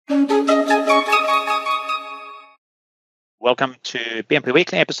Welcome to PnP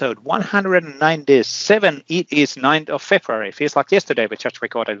Weekly episode 197. It is 9th of February. Feels like yesterday we just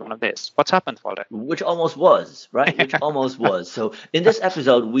recorded one of these. What's happened, Walter? Which almost was, right? Which almost was. So in this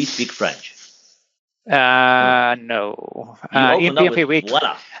episode, we speak French. No. In PnP Weekly.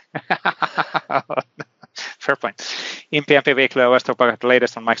 Voila. Fair point. In PnP Weekly, I always talk about the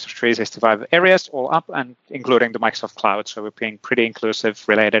latest on Microsoft 365 areas, all up, and including the Microsoft Cloud. So we're being pretty inclusive,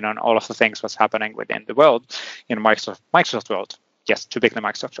 related on all of the things what's happening within the world in Microsoft world. Yes, typically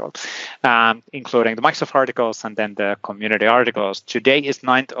Microsoft world, including the Microsoft articles and then the community articles. Today is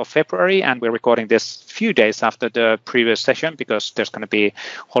 9th of February, and we're recording this few days after the previous session because there's going to be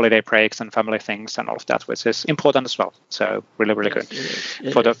holiday breaks and family things and all of that, which is important as well. So really, really good.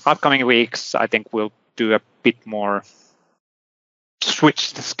 For the upcoming weeks, I think we'll do a bit more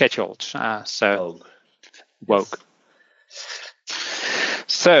switched scheduled. Woke.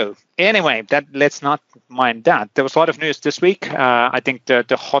 So anyway, let's not mind that. There was a lot of news this week. I think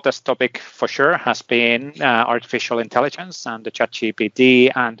the hottest topic for sure has been artificial intelligence and the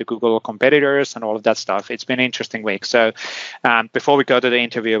ChatGPT and the Google competitors and all of that stuff. It's been an interesting week. So before we go to the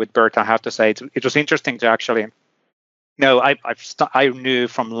interview with Bert, I have to say it was interesting to actually know. I knew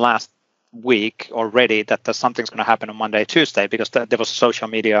from last week already that something's going to happen on Monday, Tuesday, because there was social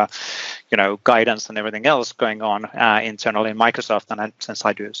media, guidance and everything else going on internally in Microsoft. And since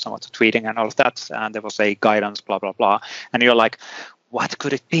I do some of the tweeting and all of that, and there was a guidance, blah blah blah, and you're like, what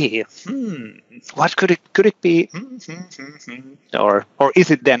could it be? What could it be? Or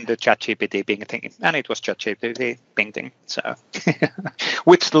is it then the ChatGPT Bing thing? And it was ChatGPT Bing thing. So,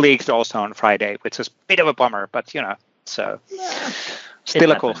 which leaked also on Friday, which is a bit of a bummer, but so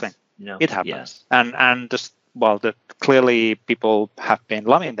still a cool thing. It happens, yeah. Clearly people have been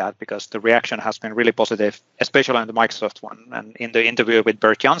loving that because the reaction has been really positive, especially on the Microsoft one. And in the interview with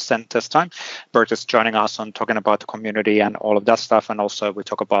Bert Jansen this time, Bert is joining us on talking about the community and all of that stuff, and also we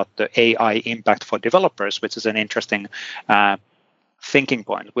talk about the AI impact for developers, which is an interesting thinking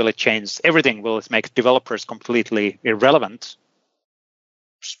point. Will it change everything? Will it make developers completely irrelevant?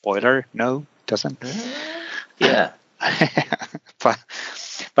 Spoiler: no, it doesn't. Yeah.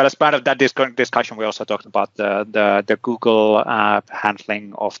 But as part of that discussion, we also talked about the Google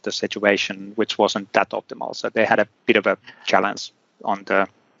handling of the situation, which wasn't that optimal. So they had a bit of a challenge on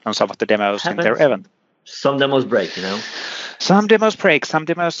some of the demos in their event. Some demos break, Some demos break. Some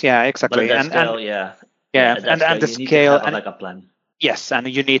demos, yeah, exactly. But at that scale, yeah. And the scale and like a plan. Yes, and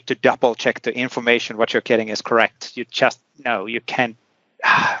you need to double check the information what you're getting is correct. You just you can't.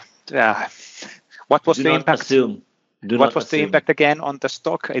 What was the impact? Assume. What was the impact again on the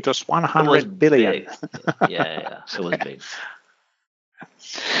stock? It was 100 billion. Yeah, it was big.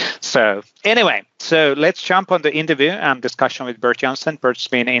 So anyway, let's jump on the interview and discussion with Bert Jansen. Bert's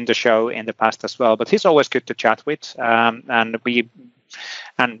been in the show in the past as well, but he's always good to chat with. And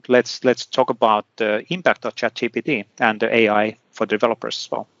let's talk about the impact of ChatGPT and the AI for developers as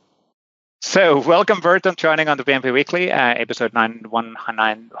well. So welcome, Bert, on joining on the PnP Weekly, episode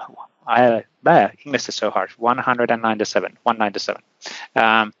 919. English is so hard. 197.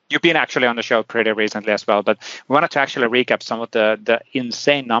 You've been actually on the show pretty recently as well, but we wanted to actually recap some of the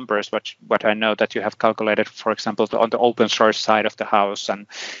insane numbers, what I know that you have calculated, for example, on the open source side of the house, and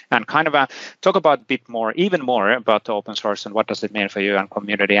kind of talk about even more about the open source and what does it mean for you and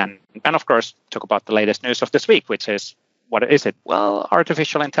community, and of course talk about the latest news of this week, which is. What is it? Well,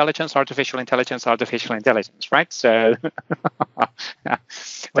 artificial intelligence, right? So, what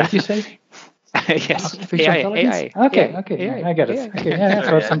did you say? Yes, AI. Okay, AI. I get it. Okay, yeah, I've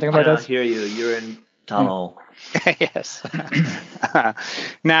heard something about that. I hear you. You're in tunnel. Yes.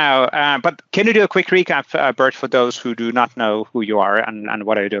 Now, but can you do a quick recap, Bert, for those who do not know who you are and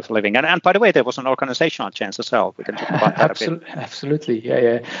what you do for a living? And by the way, there was an organizational change as well. We can talk about that a bit. Absolutely.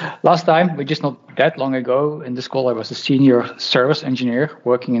 Yeah. Last time, just not that long ago, in this call, I was a senior service engineer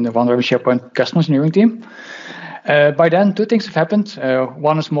working in the OneDrive SharePoint custom engineering team. By then, two things have happened.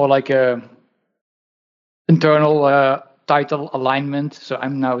 One is more like a internal title alignment. So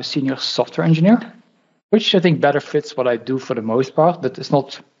I'm now a senior software engineer, which I think better fits what I do for the most part, but it's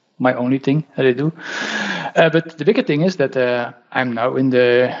not my only thing that I do. But the bigger thing is that I'm now in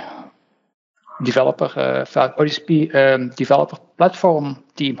the developer ODSP developer platform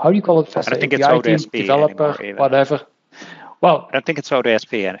team. How do you call it? I don't think it's ODSP developer, whatever. Well, I don't think it's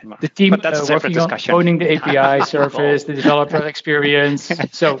ODSP anymore. The team working on owning the API service, the developer experience.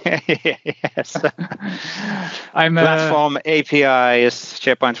 So, yes, I'm platform APIs,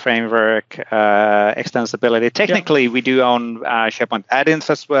 SharePoint framework, extensibility. Technically, we do own SharePoint add-ins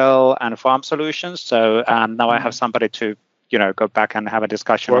as well and farm solutions. So now I have somebody to go back and have a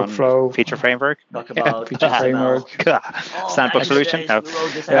discussion Workflow. on feature framework. Talk about feature framework. Sandbox solution. No. We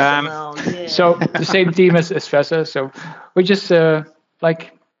wrote this XML. Yeah. So the same team as Svessa. So we just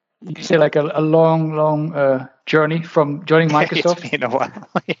like you say, like a long journey from joining Microsoft. It's been a while.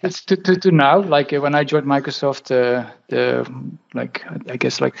 Yes. to now. Like when I joined Microsoft, I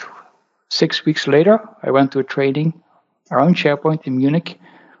guess 6 weeks later, I went to a training around SharePoint in Munich,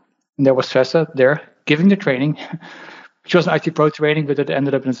 and there was Svessa there giving the training, which was an IT Pro training, but it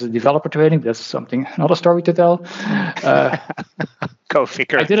ended up as a developer training. That's another story to tell. Go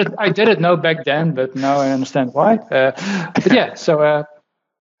figure. I didn't know back then, but now I understand why. But yeah, so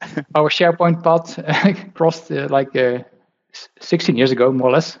our SharePoint path crossed 16 years ago, more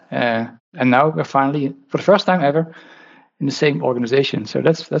or less, and now we're finally, for the first time ever, in the same organization. So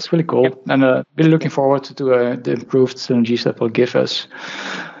that's really cool. Yep. And really looking forward to the improved synergies that will give us,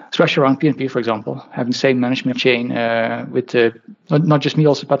 especially around PnP, for example, having the same management chain with not just me,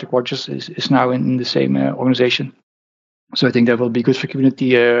 also Patrick Rogers is now in the same organization. So I think that will be good for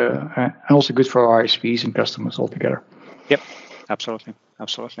community and also good for our ISPs and customers altogether. Yep, absolutely.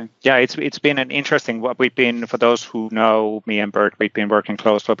 Yeah, it's been an interesting. What we've been, for those who know me and Bert, we've been working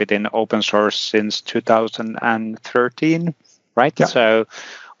closely within open source since 2013, right? Yeah. So,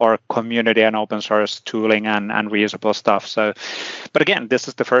 or community and open source tooling and reusable stuff. So, but again, this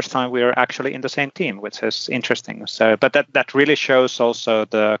is the first time we are actually in the same team, which is interesting. So, but that really shows also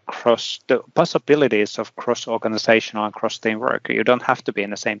the possibilities of cross-organizational and cross-team work. You don't have to be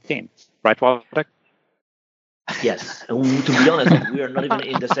in the same team, right, Waldek? Yes, and to be honest, we are not even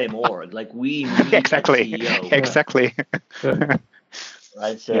in the same org. Like we meet exactly. at CEO. Exactly.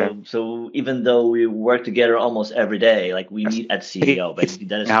 Right. So even though we work together almost every day, like we meet at CEO, basically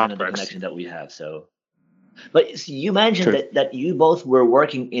that is kind of the connection that we have. So, but you mentioned that you both were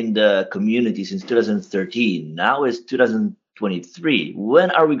working in the community since 2013. Now is 2023.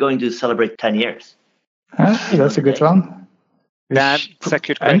 When are we going to celebrate 10 years? That's a good one. That's a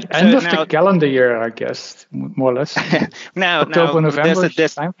good question. End of the calendar year, I guess, more or less. October, November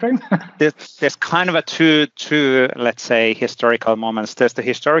time frame. there's kind of a two, let's say, historical moments. There's the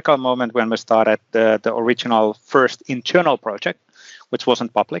historical moment when we started the original first internal project, which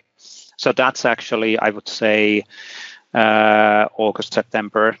wasn't public. So that's actually, I would say, August,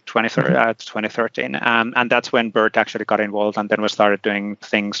 September 2013. And that's when Bert actually got involved. And then we started doing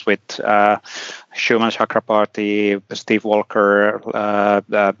things with Shuman Chakrabarti, Steve Walker.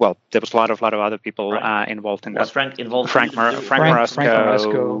 Well, there was a lot of other people involved in that. Was Frank involved? Frank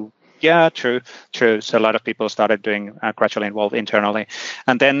Marasco. Yeah, true. So a lot of people started doing gradually involved internally.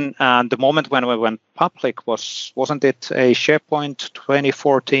 And then the moment when we went public wasn't it a SharePoint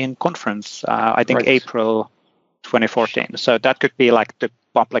 2014 conference? I think April 2014. So that could be like the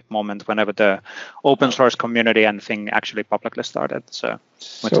public moment whenever the open source community and thing actually publicly started. So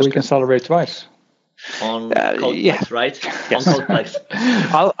we can celebrate twice. On Codeplex, right? Yes. On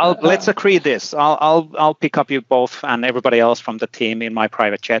Codeplex. Let's agree this. I'll pick up you both and everybody else from the team in my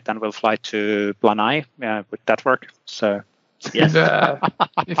private jet, and we'll fly to Planai with that work. So. Yes.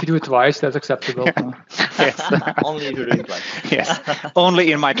 If you do it twice, that's acceptable. Yes. Only if you do it twice. Yes.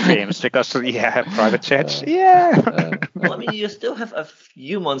 Only in my dreams, because private jets. Well, I mean, you still have a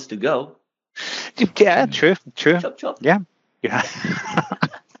few months to go. Yeah, true. Chop. Yeah.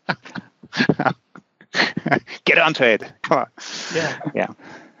 Get onto it. Come on. Yeah.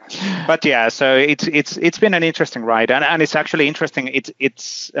 But so it's been an interesting ride, and it's actually interesting.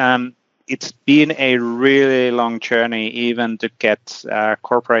 It's been a really long journey, even to get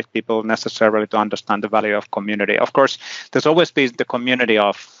corporate people necessarily to understand the value of community. Of course, there's always been the community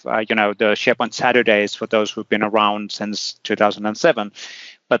of the SharePoint Saturdays for those who've been around since 2007.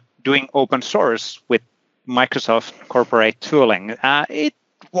 But doing open source with Microsoft corporate tooling, it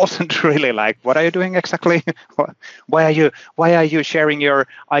wasn't really like, what are you doing exactly? Why are you sharing your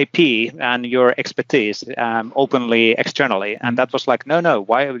IP and your expertise openly externally? And that was like, no,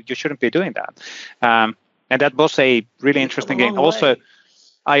 why you shouldn't be doing that? And that was a really interesting thing. Also,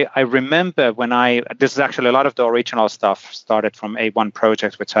 I remember when this is actually a lot of the original stuff started from a one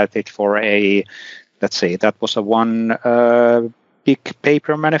project which I did for that was a one big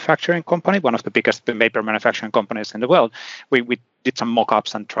paper manufacturing company, one of the biggest paper manufacturing companies in the world. We did some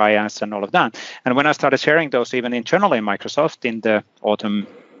mock-ups and tryouts and all of that. And when I started sharing those even internally in Microsoft in the autumn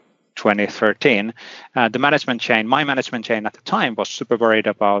 2013, my management chain at the time was super worried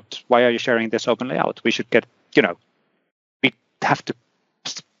about, why are you sharing this openly out? We should get, we have to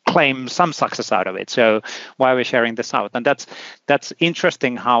claim some success out of it. So why are we sharing this out? And that's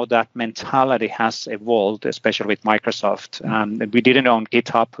interesting how that mentality has evolved, especially with Microsoft. We didn't own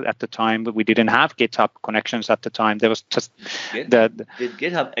GitHub at the time, but we didn't have GitHub connections at the time. There was just did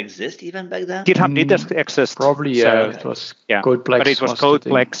GitHub exist even back then? GitHub did exist. Probably, yeah. It was Codeplex. But it was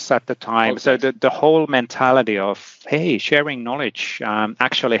Codeplex at the time. So the whole mentality of, hey, sharing knowledge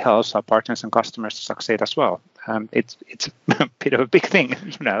actually helps our partners and customers to succeed as well. It's a bit of a big thing,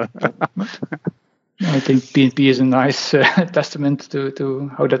 you know. I think PnP is a nice testament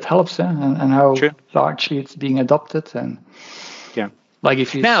to how that helps and how largely it's being adopted. And like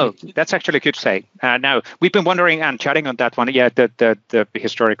if you that's actually good to say. Now we've been wondering and chatting on that one. Yeah, the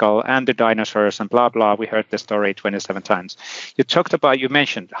historical and the dinosaurs and blah blah. We heard the story 27 times. You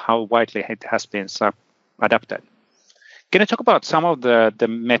mentioned how widely it has been adapted. Can you talk about some of the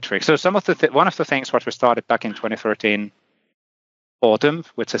metrics? So some of one of the things what we started back in 2013 autumn,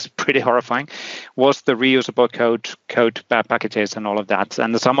 which is pretty horrifying, was the reusable code packages and all of that.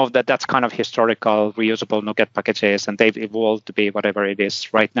 And some of that's kind of historical reusable NuGet packages, and they've evolved to be whatever it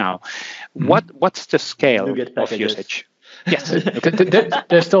is right now. What's the scale of usage? Yes,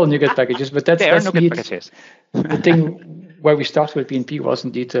 there's still NuGet packages, but that's NuGet packages. The thing where we started with PnP was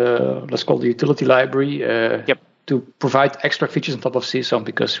indeed let's call the utility library. To provide extra features on top of CSOM,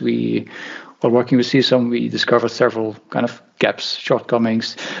 because while working with CSOM, we discovered several kind of gaps,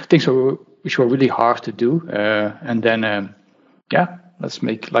 shortcomings, things which were really hard to do. And then, let's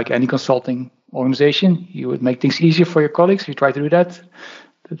make, like any consulting organization, you would make things easier for your colleagues. We try to do that.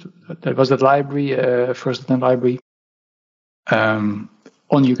 That was that library, first library on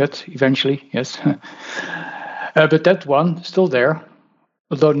NuGet eventually, yes. But that one still there.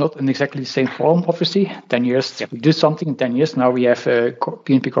 Although not in exactly the same form, obviously. 10 years, we did something in 10 years. Now we have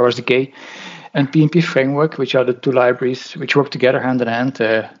PnP Core SDK and PnP Framework, which are the two libraries which work together hand in hand.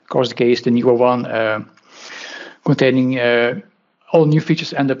 Core SDK is the newer one, containing all new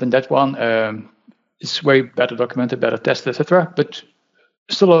features end up in that one. It's way better documented, better tested, etc. But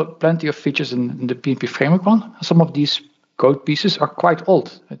still plenty of features in the PnP Framework one. Some of these code pieces are quite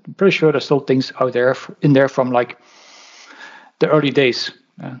old. I'm pretty sure there's still things out there in there from like the early days.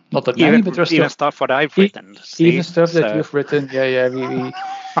 Not that many, but there's still stuff what I've written. Even stuff that you've written. We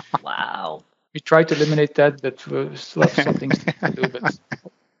wow. We try to eliminate that, but we still have some things to do. But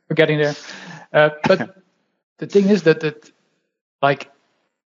we're getting there. But the thing is that like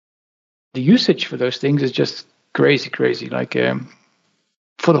the usage for those things is just crazy. Like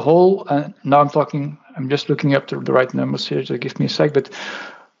for the whole. Now I'm just looking up the right numbers here. So give me a sec. But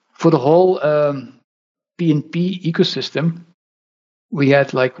for the whole PnP ecosystem, we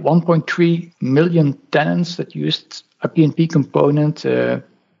had like 1.3 million tenants that used a PnP component, and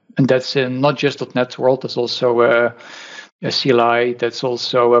that's not just .NET world. That's also a CLI. That's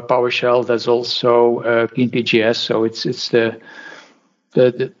also a PowerShell. That's also PnP.js. So it's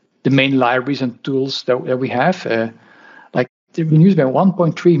the main libraries and tools that we have. Like they've been used by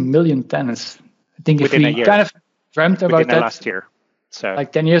 1.3 million tenants. I think if we kind of dreamt about that last year, so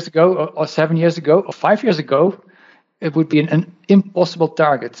like 10 years ago or 7 years ago or 5 years ago, it would be an impossible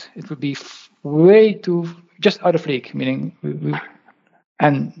target. It would be way too just out of league. Meaning,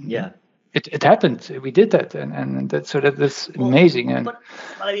 it happened. We did that, and that's amazing. And but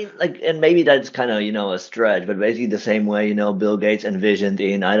I mean, like, and maybe that's kind of a stretch, but basically the same way Bill Gates envisioned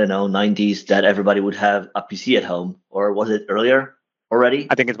in 90s that everybody would have a PC at home, or was it earlier already?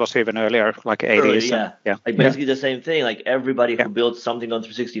 I think it was even earlier, like 80s. Like basically the same thing. Like everybody who built something on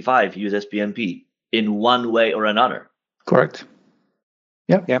 365 uses PnP in one way or another. Correct.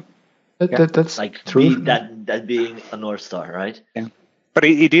 Yeah. That's like true. That being a North Star, right? Yeah. But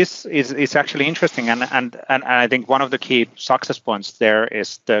it's actually interesting, and I think one of the key success points there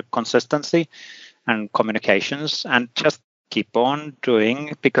is the consistency and communications, and just keep on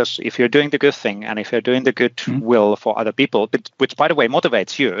doing, because if you're doing the good thing and if you're doing the good will for other people, which by the way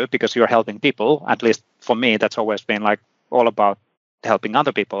motivates you because you're helping people, at least for me, that's always been like all about helping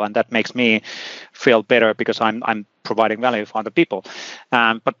other people, and that makes me feel better because I'm providing value for other people.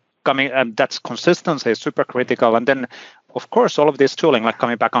 But that's consistency is super critical. And then, of course, all of this tooling, like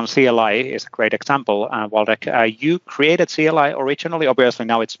coming back on CLI, is a great example. Waldek, you created CLI originally. Obviously,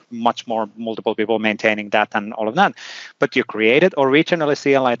 now it's much more multiple people maintaining that and all of that. But you created originally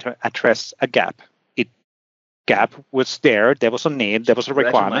CLI to address a gap. Gap was there. There was a need. There was a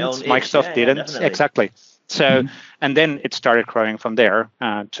requirement. Microsoft didn't. Definitely. Exactly. So, and then it started growing from there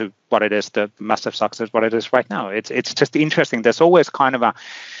to what it is, the massive success, what it is right now. It's just interesting. There's always kind of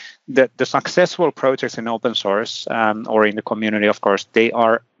the successful projects in open source or in the community, of course, they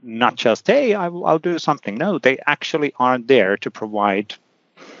are not just, hey, I'll do something. No, they actually are there to provide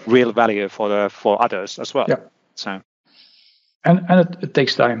real value for others as well. Yeah. So. And it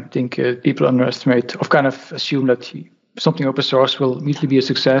takes time. I think people underestimate or kind of assume that something open source will immediately be a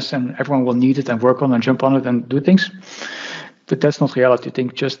success and everyone will need it and work on and jump on it and do things. But that's not reality. I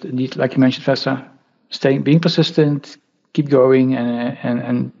think just need, like you mentioned, Vesa, being persistent, keep going,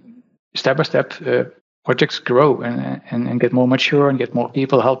 and step by step, projects grow and get more mature and get more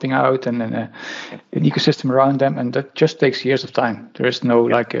people helping out and an ecosystem around them. And that just takes years of time. There is no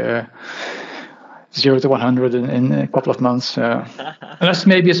 0 to 100 in a couple of months. Unless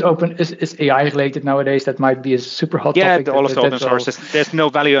maybe it's AI related nowadays. That might be a super hot topic. Yeah, all of the open source. There's no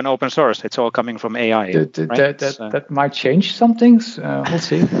value in open source. It's all coming from AI. That might change some things. We'll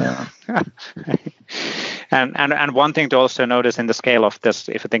see. And one thing to also notice in the scale of this,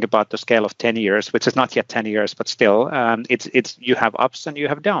 if you think about the scale of 10 years, which is not yet 10 years, but still, it's you have ups and you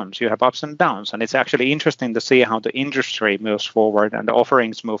have downs. You have ups and downs. And it's actually interesting to see how the industry moves forward and the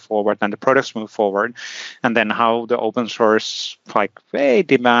offerings move forward and the products move forward. And then how the open source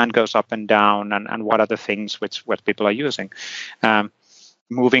demand goes up and down and what are the things what people are using.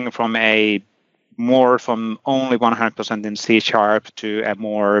 Moving from only 100% in C# to a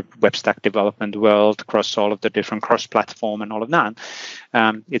more web stack development world across all of the different cross-platform and all of that.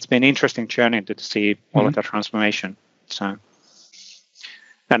 It's been an interesting journey to see all of that transformation. So,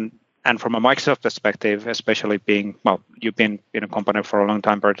 and from a Microsoft perspective, especially you've been in a company for a long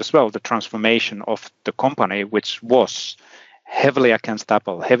time, Bert, as well, the transformation of the company, which was heavily against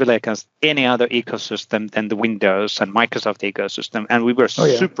Apple, heavily against any other ecosystem than the Windows and Microsoft ecosystem, and we were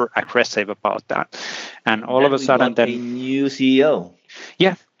super aggressive about that. And all of a sudden, then a new CEO.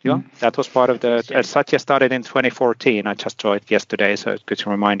 Yeah, that was part of the. Satya started in 2014. I just saw it yesterday, so it's a good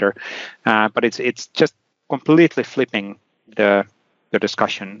reminder. But it's just completely flipping the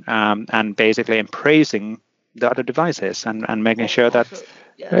discussion and basically embracing the other devices and making sure that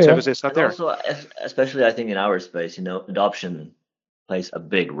services are there. Also, especially I think in our space, adoption plays a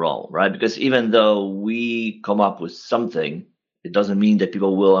big role, right? Because even though we come up with something, it doesn't mean that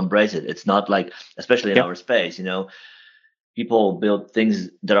people will embrace it. It's not like, especially in our space, people build things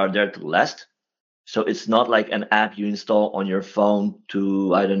that are there to last. So it's not like an app you install on your phone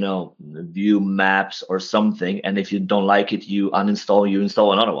to, I don't know, view maps or something. And if you don't like it, you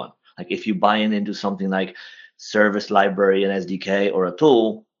install another one. Like if you buy into something like service library and SDK or a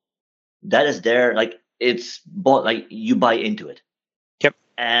tool, that is there, like it's bought, like you buy into it. Yep.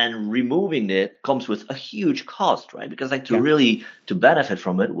 And removing it comes with a huge cost, right? Because to benefit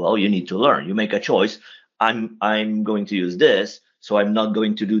from it, well, you need to learn. You make a choice. I'm going to use this, so I'm not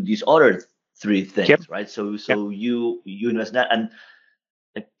going to do these other three things, right? So you invest that, and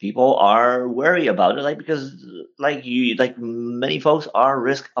people are wary about it, because many folks are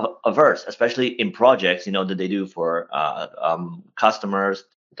risk averse, especially in projects, that they do for customers,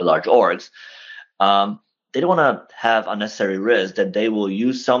 the large orgs. They don't want to have unnecessary risk that they will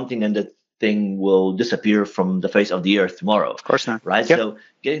use something and the thing will disappear from the face of the earth tomorrow. Of course not. Right. Yep. So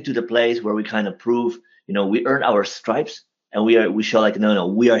getting to the place where we kind of prove, we earn our stripes and we show no,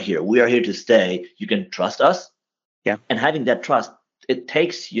 we are here. We are here to stay. You can trust us. Yeah. And having that trust, it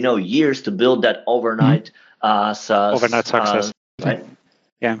takes, years to build that overnight overnight success. Right.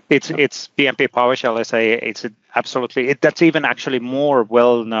 Yeah, it's PnP PowerShell. That's even actually more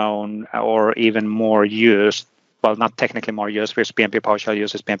well known or even more used. Well, not technically more used, because PnP PowerShell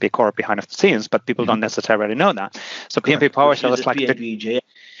uses PnP Core behind the scenes, but people don't necessarily know that. So PnP PowerShell is like PnP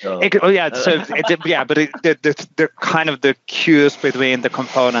the kind of the cues between the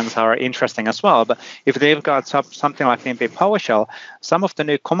components are interesting as well. But if they've got something like PnP PowerShell, some of the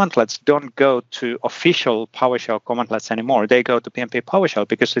new commandlets don't go to official PowerShell commandlets anymore. They go to PnP PowerShell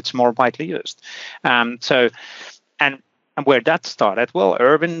because it's more widely used. And where that started, well,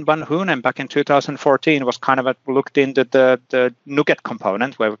 Erwin van Hoonen back in 2014 was kind of looked into the NuGet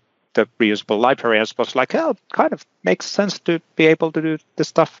component, where the reusable libraries was kind of makes sense to be able to do this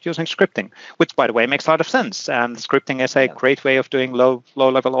stuff using scripting, which, by the way, makes a lot of sense. And scripting is a great way of doing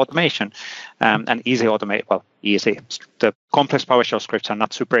low-level automation and easy automate. Well, easy. The complex PowerShell scripts are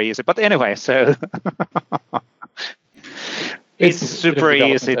not super easy, but anyway, so it's super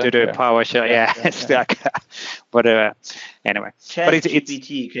easy to do PowerShell. It's like whatever. Anyway, but it's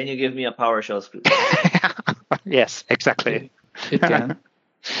GPT. Can you give me a PowerShell script? Yes, exactly. It can.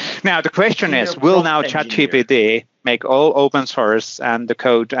 Now, the question is, will now ChatGPT make all open source and the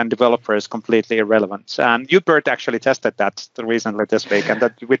code and developers completely irrelevant? And you, Bert, actually tested that recently this week, and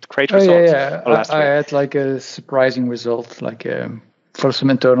that with great results. I had a surprising result. For some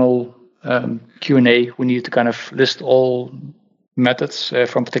internal Q&A, we needed to kind of list all methods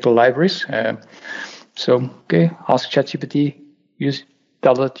from particular libraries. Ask ChatGPT, use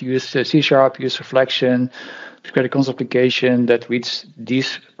tell it to use C#, use reflection, to create a console application that reads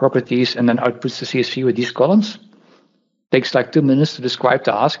these properties and then outputs the CSV with these columns. Takes like 2 minutes to describe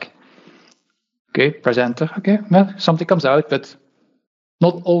the task. Okay, press enter. Okay, well, something comes out, but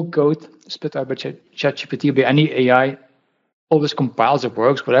not all code spit out by ChatGPT, by any AI always compiles or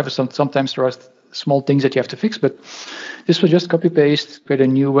works, whatever. Sometimes there are small things that you have to fix, but this was just copy paste, create a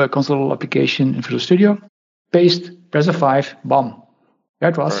new console application in Visual Studio, paste, press F5, bam. There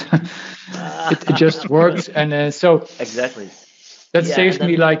it was. it just worked, and so exactly. That saved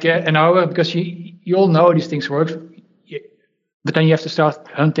me like an hour, because you all know these things work. But then you have to start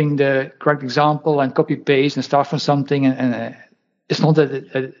hunting the correct example and copy paste and start from something, and it's not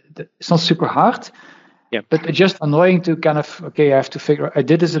it's not super hard. Yeah. But it's just annoying to kind of, okay, I have to figure. I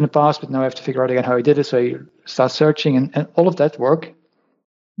did this in the past, but now I have to figure out again how I did it. So you start searching, and all of that work.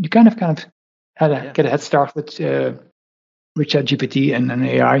 You kind of get a head start with ChatGPT and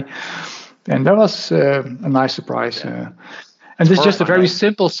AI, and that was a nice surprise. And it's just a very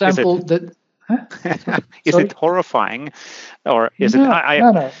simple sample that. Is it horrifying, or is it? No.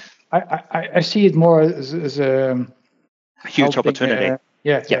 I see it more as a huge opportunity.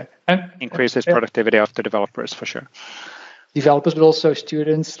 And increases productivity of the developers for sure. Developers, but also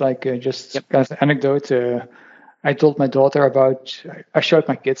students. Like kind of anecdote. I told my daughter about. I showed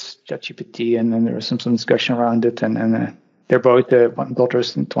my kids ChatGPT, and then there was some discussion around it, and they're both one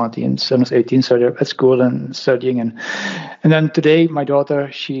daughter's 20 and son is 18, so they're at school and studying. And then today, my daughter,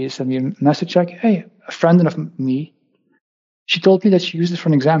 she sent me a message like, "Hey, a friend of me, she told me that she used it for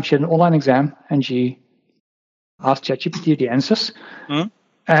an exam. She had an online exam, and she asked ChatGPT the answers,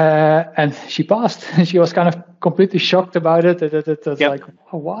 and she passed. She was kind of completely shocked about it. It was like,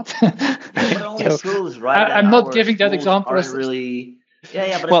 oh, what?" But it only proves, right? I'm not giving that example. Really.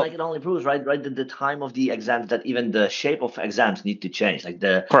 But it only proves, right, that the time of the exams, that even the shape of exams need to change. Like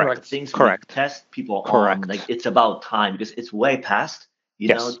the things we test people on, like it's about time, because it's way past,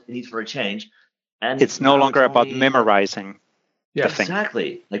 know, the need for a change. And it's no longer about memorizing.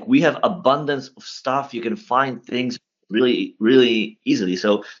 Exactly. Like we have abundance of stuff. You can find things really, really easily.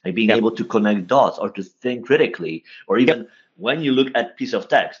 So like being able to connect dots or to think critically, or even when you look at piece of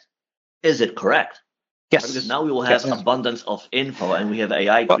text, is it correct? Yes. Because now we will have abundance of info, and we have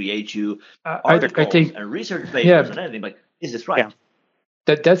AI create you articles I think, and research papers and anything. Like, is this right? Yeah.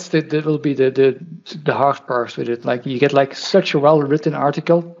 That will be the hard part with it. Like you get like such a well-written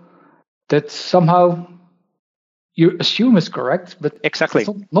article that somehow you assume is correct, but exactly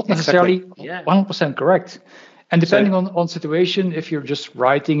it's not necessarily 100% correct. And depending on situation, if you're just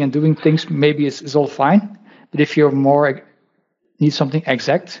writing and doing things, maybe it's all fine. But if you're more need something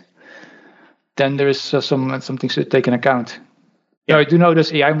exact, then there is some things to take into account. Now, I do know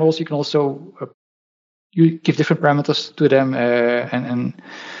there's AI models. You can also you give different parameters to them and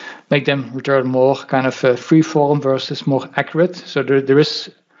make them return more kind of free form versus more accurate. So there is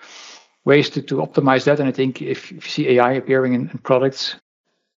ways to optimize that. And I think if you see AI appearing in products,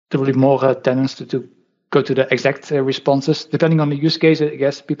 there will be more tendency to go to the exact responses. Depending on the use case, I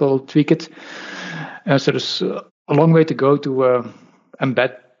guess people will tweak it. So there's a long way to go to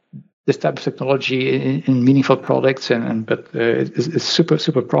embed this type of technology in meaningful products, but it's super,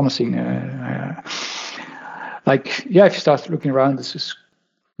 super promising. If you start looking around, this is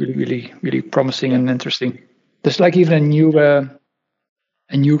really, really, really promising and interesting. There's like even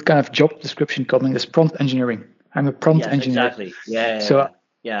a new kind of job description coming. There's prompt engineering. I'm a prompt engineer. Exactly.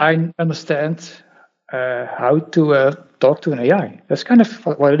 I understand how to talk to an AI. That's kind of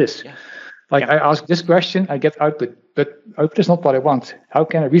what it is. I ask this question, I get output, but output is not what I want. How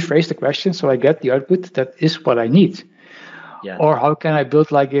can I rephrase the question so I get the output that is what I need? Or how can I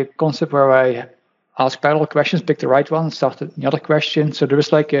build like a concept where I ask parallel questions, pick the right one, start the other question? So there's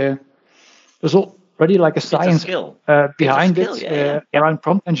there's already like a science behind it around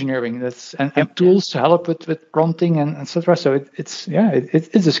prompt engineering. And tools to help with prompting and etc. So it's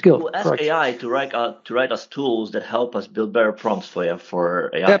a skill. We'll ask AI to write us tools that help us build better prompts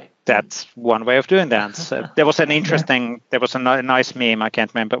for AI. That's one way of doing that. So there was an interesting, there was a nice meme. I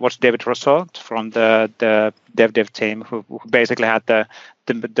can't remember. It was David Rousseau from the dev team who basically had the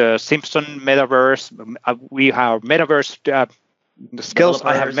Simpson metaverse. We have metaverse the skills.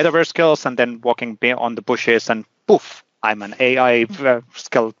 I have metaverse skills, and then walking on the bushes, and poof, I'm an AI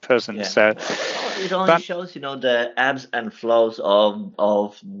skilled person. So it only shows, the ebbs and flows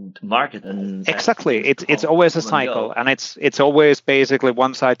of market and exactly. It's always a cycle, and it's always basically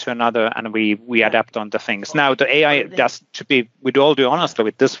one side to another, and we adapt on the things. Now the AI does to be with all due honesty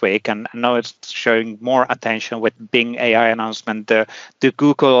with this week, and now it's showing more attention with Bing AI announcement, the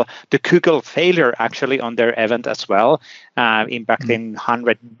Google failure actually on their event as well. impacting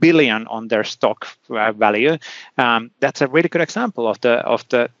 100 billion on their stock value. That's a really good example of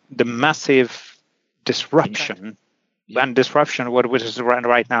the massive disruption and disruption what is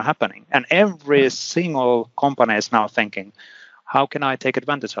right now happening. And every single company is now thinking, how can I take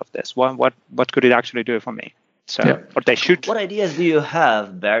advantage of this? What could it actually do for me? So what they should. What ideas do you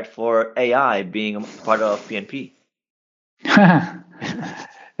have, Bert, for AI being a part of PnP?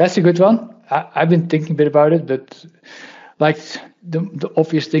 That's a good one. I've been thinking a bit about it, but like the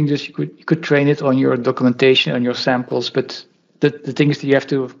obvious thing is you could train it on your documentation, on your samples, but the thing is that you have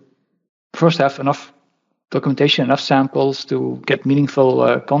to first have enough documentation, enough samples to get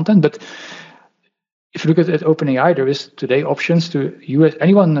meaningful content. But if you look at OpenAI, there is today options to use.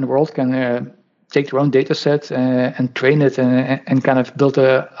 Anyone in the world can take their own data set and train it and kind of build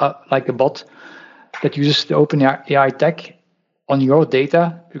a bot that uses the OpenAI tech on your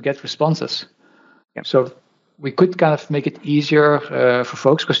data to get responses. So we could kind of make it easier for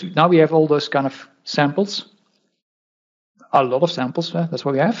folks, because now we have all those kind of samples, a lot of samples, that's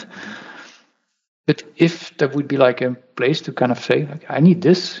what we have. But if there would be like a place to kind of say, like, I need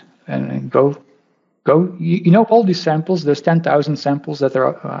this, and go, you know, all these samples, there's 10,000 samples that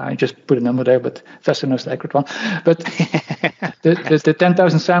are, I just put a number there, but that's the most accurate one. But the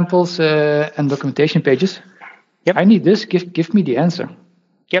 10,000 samples and documentation pages, I need this, give me the answer.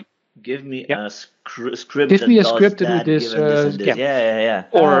 Give me a script. Give me a script to do this.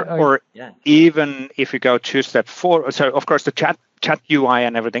 Or even if you go 2 steps forward, so of course the chat UI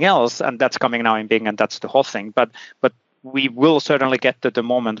and everything else, and that's coming now in Bing, and that's the whole thing. But we will certainly get to the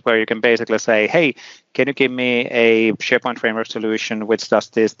moment where you can basically say, hey, can you give me a SharePoint framework solution which does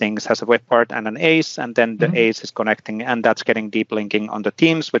these things, has a web part and an ACE, and then the ACE is connecting, and that's getting deep linking on the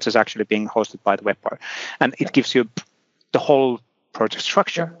Teams, which is actually being hosted by the web part. And it gives you the whole project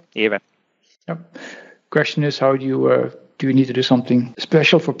structure even. Question is, how do you need to do something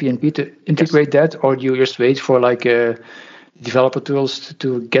special for PnP to integrate that, or do you just wait for like developer tools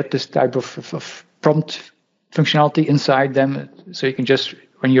to get this type of prompt functionality inside them, so you can just,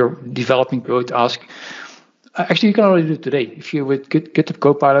 when you're developing code, ask. Actually, you can already do it today. If you with GitHub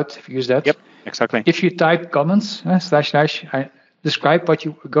Copilot, if you use that. Yep, exactly. If you type comments, / describe what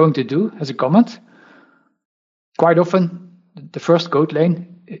you're going to do as a comment, quite often the first code lane,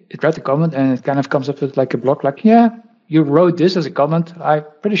 it read the comment and it kind of comes up with like a block, like, you wrote this as a comment. I'm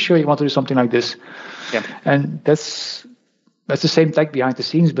pretty sure you want to do something like this. And that's the same tech behind the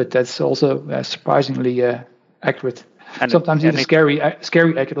scenes, but that's also surprisingly accurate. And sometimes even scary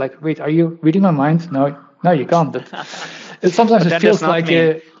accurate. Like, wait, are you reading my mind? No, you can't. But sometimes it feels like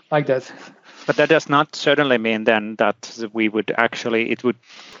that. But that does not certainly mean then that we would actually it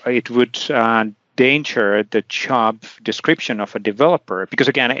would danger the job description of a developer, because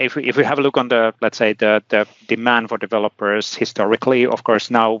again, if we have a look on the, let's say, the demand for developers historically, of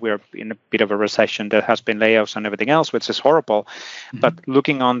course now we're in a bit of a recession, there has been layoffs and everything else, which is horrible. But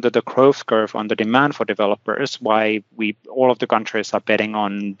looking on the growth curve on the demand for developers, why all of the countries are betting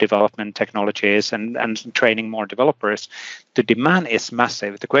on development technologies and training more developers, the demand is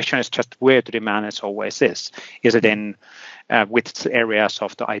massive. The question is just where the demand is it in which areas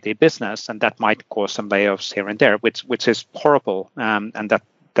of the IT business, and that might cause some layoffs here and there, which is horrible, and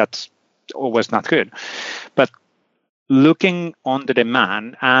that's always not good. But looking on the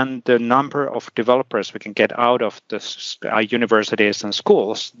demand and the number of developers we can get out of the universities and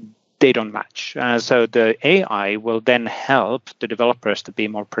schools, they don't match. So the AI will then help the developers to be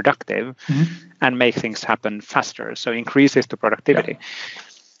more productive and make things happen faster. So increases the productivity.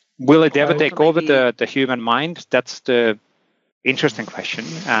 Will it ever take over the human mind? That's the interesting question.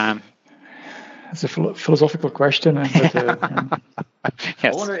 It's a philosophical question. But,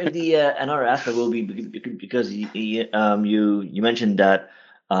 I wonder if the another aspect will be because you mentioned that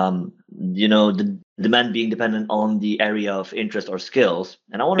the demand being dependent on the area of interest or skills,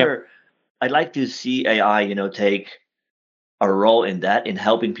 and I wonder, I'd like to see AI take a role in that, in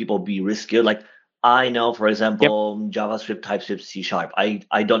helping people be reskilled. Like, I know, for example, JavaScript, TypeScript, C#.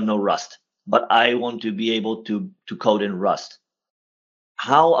 I don't know Rust, but I want to be able to code in Rust.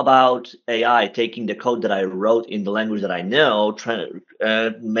 How about AI taking the code that I wrote in the language that I know,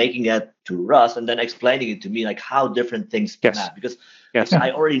 making it to Rust, and then explaining it to me, like how different things map? Because I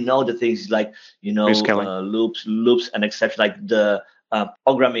already know the things like loops and etc. Like the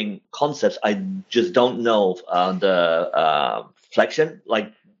programming concepts, I just don't know the flexion,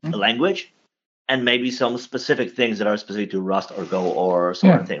 like the language, and maybe some specific things that are specific to Rust or Go or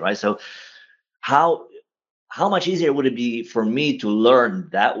sort of thing, right? So how much easier would it be for me to learn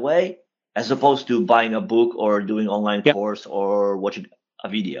that way, as opposed to buying a book or doing online course or watching a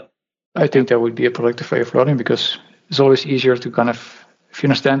video? I think that would be a productive way of learning, because it's always easier to kind of, if you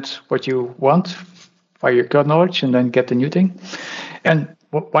understand what you want by your code knowledge and then get the new thing. And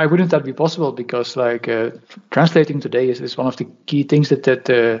why wouldn't that be possible? Because like translating today is one of the key things that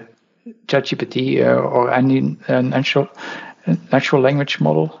ChatGPT or any natural language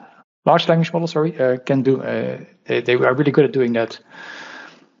model, large language model, can do. They are really good at doing that.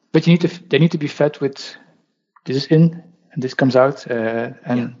 But they need to be fed with this is in and this comes out,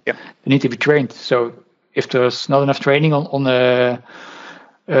 and they need to be trained. So if there's not enough training on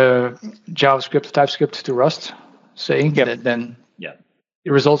JavaScript, TypeScript to Rust, then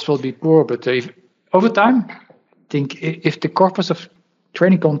the results will be poor. But over time, I think if the corpus of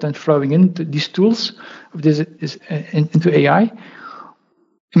training content flowing into these tools of this is into AI,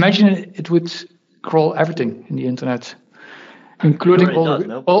 imagine it would crawl everything in the internet, including it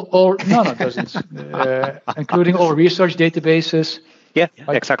doesn't. Including all research databases. Yeah,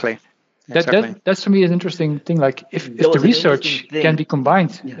 exactly. That's for me an interesting thing. Like if the research can be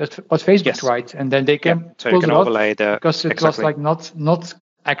combined, that's what Facebook tried, and then they can so you can overlay because it was like not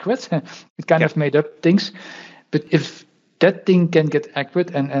accurate. It kind of made up things, but if that thing can get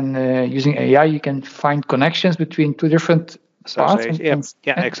accurate and using AI, you can find connections between two different parts and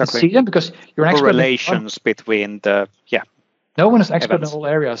see them because you're an expert. Correlations between the No one is expert in all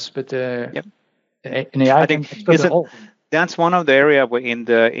areas, but in AI, I think expert in all. That's one of the areas in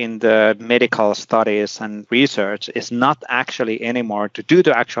the medical studies and research is not actually anymore to do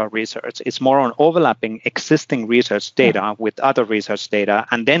the actual research. It's more on overlapping existing research data with other research data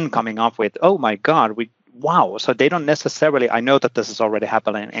and then coming up with, oh my God, wow. So they don't necessarily, I know that this is already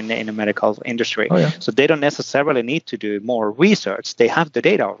happening in the medical industry. So they don't necessarily need to do more research. They have the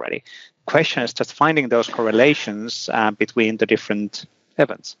data already. Question is just finding those correlations between the different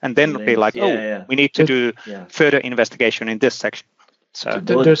events, and then be like, we need to do further investigation in this section. So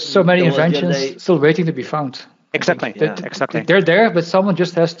there's so many inventions still waiting to be found. Exactly. They're there, but someone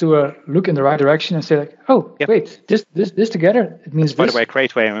just has to look in the right direction and say like, wait, this together, it means By the way,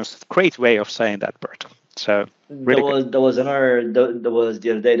 great way of saying that, Bert. So really there was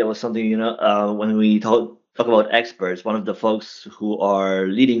the other day, there was something, when we talk about experts, one of the folks who are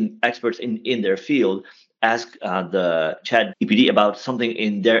leading experts in their field asked the ChatGPT about something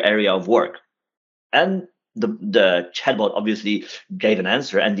in their area of work. And the chatbot obviously gave an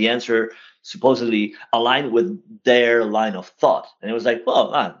answer, and the answer supposedly aligned with their line of thought. And it was like,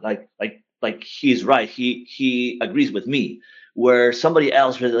 like he's right. He agrees with me. Where somebody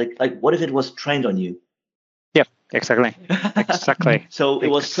else was like, what if it was trained on you? Yeah, exactly. So it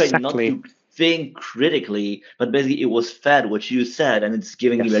was trained not to think critically, but basically it was fed what you said, and it's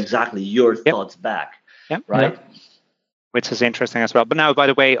giving you exactly your thoughts back. Right. Which is interesting as well. But now, by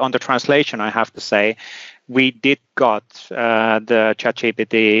the way, on the translation, I have to say, we did got the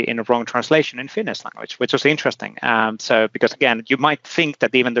ChatGPT in the wrong translation in Finnish language, which was interesting. So because again, you might think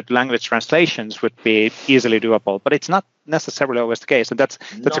that even the language translations would be easily doable, but it's not necessarily always the case. And that's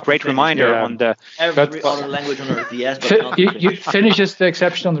a great reminder on the every other language on earth. Yes, but you Finnish is the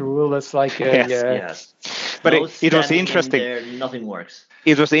exception on the rule. That's like yes. But it was interesting. Nothing works.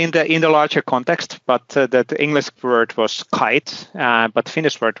 It was in the larger context, but the English word was kite, but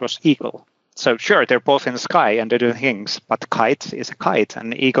Finnish word was eagle. So sure, they're both in the sky and they do things, but kite is a kite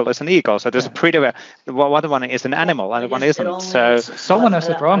and eagle is an eagle. So there's pretty one is an animal and one isn't. So someone has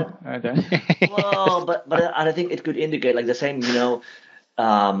it wrong. Well, but I think it could indicate like the same,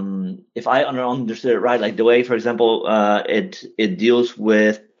 if I understood it right, like the way, for example, it deals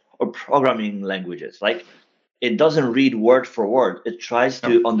with programming languages, like. It doesn't read word for word. It tries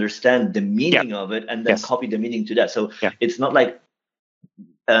to understand the meaning of it and then copy the meaning to that. So it's not like,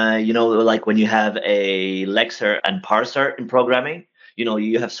 like when you have a lexer and parser in programming,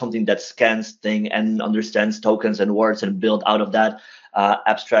 you have something that scans thing and understands tokens and words and build out of that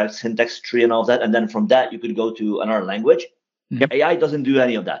abstract syntax tree and all of that. And then from that, you could go to another language. AI doesn't do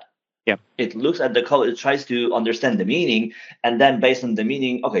any of that. It looks at the code, it tries to understand the meaning, and then based on the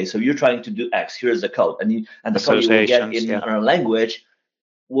meaning, okay, so you're trying to do X, here's the code. And the code you will get in another language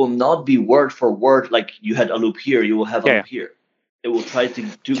will not be word for word like you had a loop here, you will have a loop here. It will try to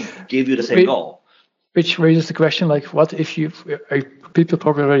give you the same goal. Which raises the question, like, what if people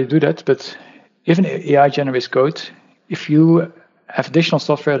probably already do that, but if an AI generates code, if you have additional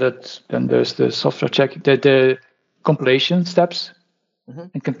software then there's the software check, the compilation steps,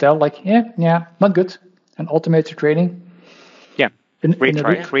 and can tell like, not good, and automate the training.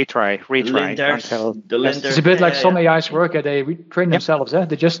 Retry until it's a bit like some AIs work. They retrain themselves.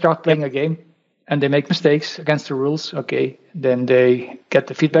 They just start playing a game, and they make mistakes against the rules. Okay, then they get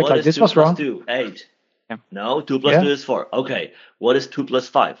the feedback like this was wrong. 8. No, 2 plus 2 is 4. Okay. What is 2 plus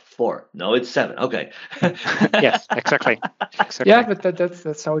 5? 4. No, it's 7. Okay. Yes, exactly. Yeah, but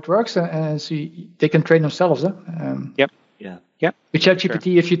that's how it works. And so they can train themselves. Yep. Yeah. With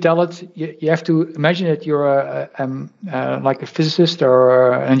ChatGPT, if you tell it, you have to imagine that you're like a physicist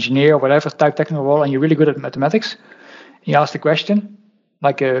or an engineer or whatever type technical role, and you're really good at mathematics. You ask the question,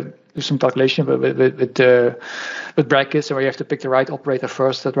 like do some calculation with brackets, or you have to pick the right operator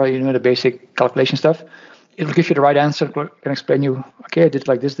first. That's right, the basic calculation stuff. It'll give you the right answer. It can explain you, okay, I did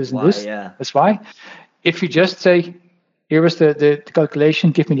like this, and this. Yeah. That's why. If you just say, here is the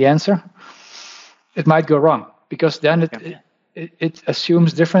calculation, give me the answer, it might go wrong, because then it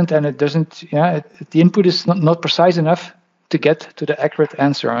assumes different, and it doesn't. The input is not precise enough to get to the accurate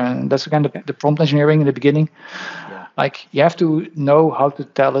answer, and that's kind of the prompt engineering in the beginning. Yeah. Like, you have to know how to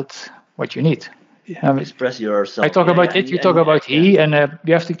tell it what you need. Express yourself. I talk about it, you talk about he, and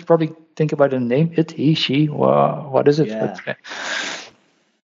you have to probably think about the name, it, he, she, what is it? Yeah.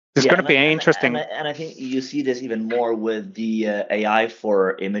 It's going to be interesting. And I think you see this even more with the AI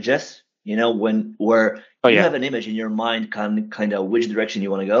for images, where you have an image in your mind, kind of which direction you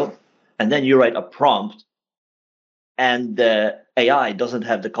want to go, and then you write a prompt, and the AI doesn't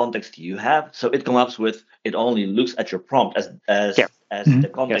have the context you have, so it comes up with, it only looks at your prompt as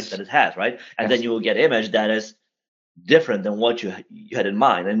the context that it has, right? And then you will get image that is different than what you had in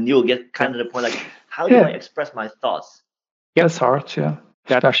mind, and you'll get kind of the point, like, how do I express my thoughts? That's hard,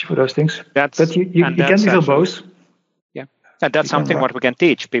 especially for those things. But you can do both. Yeah, and that's something what we can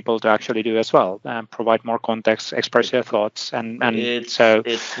teach people to actually do as well, provide more context, express your thoughts, and it's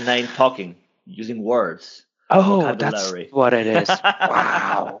name talking, using words. Oh, that's what it is.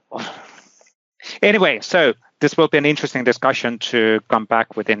 Wow. Anyway, so this will be an interesting discussion to come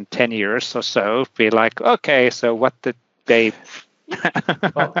back within 10 years or so. Be like, okay, so what did they...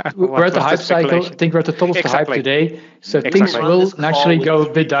 we're at the hype cycle. I think we're at the top of the hype today. So things will naturally go a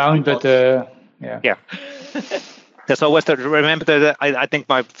bit down, but yeah. There's always remember that I think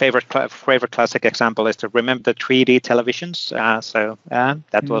my favorite classic example is to remember the 3D televisions.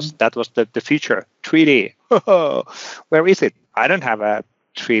 That was the future. 3D. Where is it? I don't have a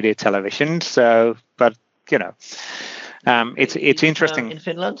 3D television, but it's interesting. In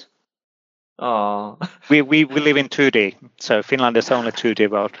Finland? Oh, we live in 2D, so Finland is only 2D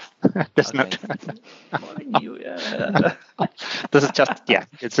world. There's not. This is just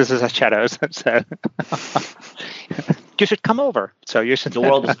this is a shadows. So you should come over. So you should. The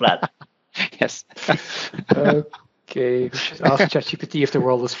world is flat. Yes. Okay, we should ask ChatGPT if the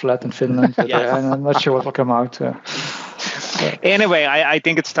world is flat in Finland. But, I'm not sure what will come out. Anyway, I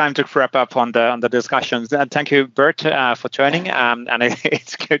think it's time to wrap up on the discussions. Thank you, Bert, for joining. And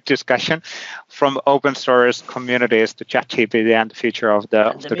it's a good discussion from open source communities to ChatGPT and the future of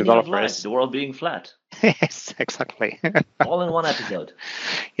the developers. The world being flat. Yes, exactly. All in one episode.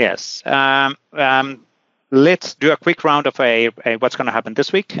 Yes. Let's do a quick round of a what's going to happen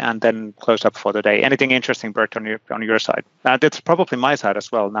this week, and then close up for the day. Anything interesting, Bert, on your side? That's probably my side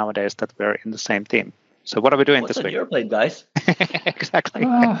as well nowadays, that we're in the same team. So what are we doing this week? What's on your plate, guys? Exactly.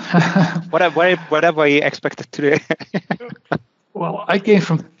 What have I expected to do? Well, I came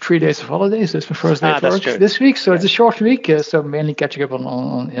from 3 days of holidays. That's my first day of work true. this week. So it's a short week. So mainly catching up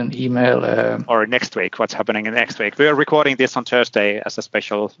on email. Or next week. What's happening in next week? We are recording this on Thursday as a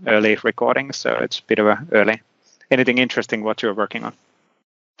special early recording. So it's a bit of a early. Anything interesting what you're working on?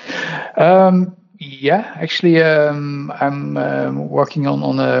 Actually, I'm working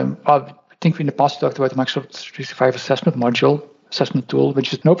on I think we in the past talked about the Microsoft 365 assessment tool,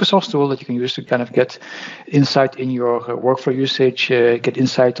 which is an open source tool that you can use to kind of get insight in your workflow usage, get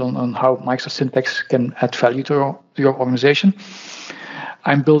insight on how Microsoft Syntax can add value to your organization.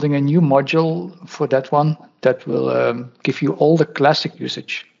 I'm building a new module for that one that will give you all the classic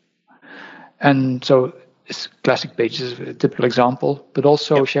usage. And so it's classic pages, a typical example, but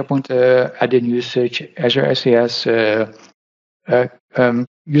also SharePoint add-in usage, Azure SAS,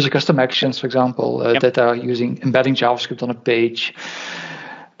 user custom actions, for example, that are embedding JavaScript on a page,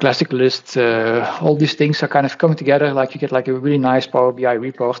 classic lists, all these things are kind of coming together. Like you get like a really nice Power BI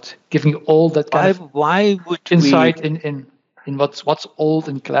report, giving you all that kind of insight in what's old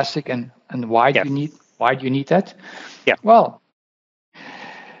and classic and why do you need that? Yeah. Well,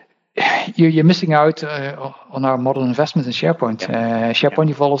 you're missing out on our model investment in SharePoint. SharePoint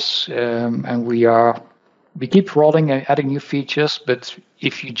evolves, and we keep rolling and adding new features, but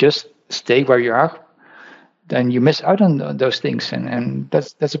if you just stay where you are, then you miss out on those things, and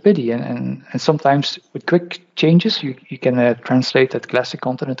that's a pity. And sometimes with quick changes, you can translate that classic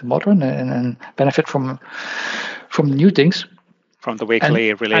content into modern and benefit from new things. from the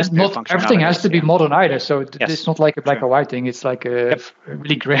weekly release. And not everything has to be modern either. So it's not like a black and white thing. It's like a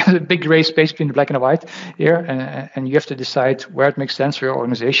really big gray space between the black and the white here. And you have to decide where it makes sense for your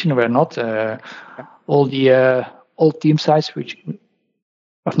organization, where not. All the old team sites which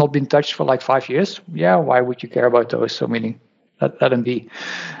have not been touched for like 5 years. Yeah, why would you care about those? So meaning let them be.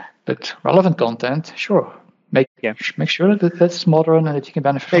 But relevant content, sure. Make sure that that's modern and that you can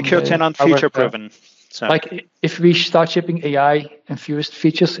benefit Make from your tenant future-proven. So. Like if we start shipping AI-infused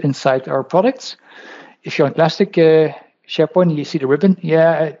features inside our products, if you're on classic SharePoint, you see the ribbon.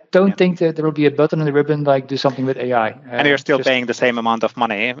 I don't think that there will be a button in the ribbon like do something with AI. And you're still paying the same amount of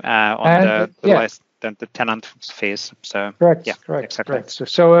money on the tenant fees. So correct. Exactly. Correct.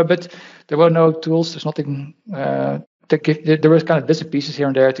 So, but there were no tools. There's nothing. There were kind of bits and pieces here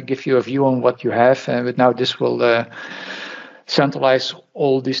and there to give you a view on what you have, but now this will centralize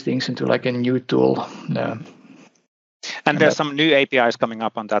all these things into like a new tool. And there's some new APIs coming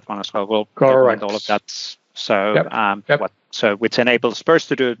up on that one as well. We'll document all of that. So, so which enables Bert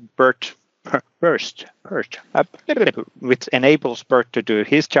to do which enables Bert to do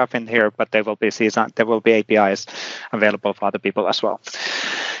his job in here, but there will be APIs available for other people as well.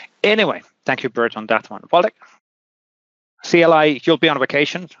 Anyway, thank you, Bert, on that one. Waldek, CLI, you'll be on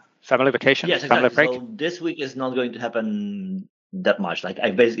vacation, family vacation. Yes, exactly. So this week is not going to happen that much. Like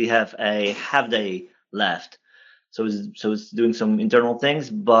I basically have a half day left. So it's doing some internal things,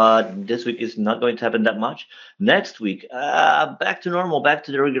 but this week is not going to happen that much. Next week, back to normal, back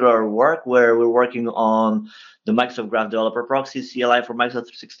to the regular work where we're working on the Microsoft Graph Developer Proxy CLI for Microsoft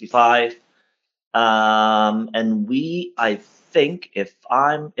 365. And I think if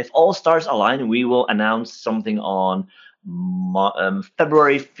all stars align, we will announce something on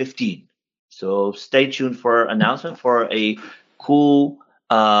February 15th. So stay tuned for announcement for a cool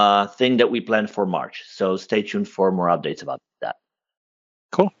thing that we planned for March. So stay tuned for more updates about that.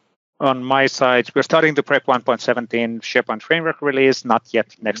 Cool. On my side, we're starting the prep 1.17 SharePoint framework release, not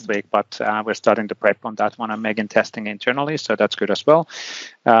yet next week, but we're starting the prep on that one. I'm making testing internally, so that's good as well.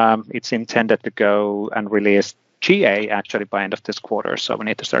 It's intended to go and release GA actually by end of this quarter, so we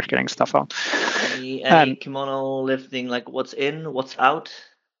need to start getting stuff out. Any kimono lifting, like what's in, what's out?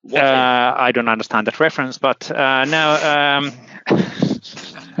 I don't understand that reference, but no.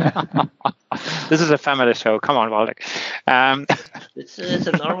 This is a family show. Come on, Waldek. It's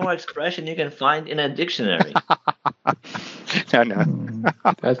a normal expression you can find in a dictionary. No.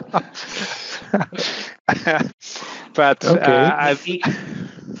 But okay.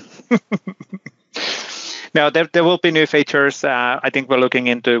 No, there will be new features. I think we're looking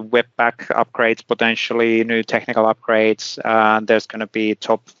into Webpack upgrades, potentially new technical upgrades. There's going to be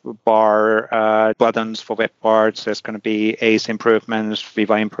top bar buttons for web parts. There's going to be ACE improvements,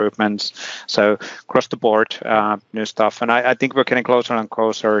 Viva improvements. So across the board, new stuff. And I think we're getting closer and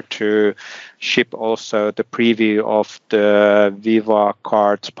closer to ship also the preview of the Viva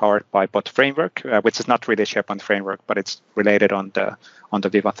cards powered by Bot framework, which is not really a SharePoint framework, but it's related on the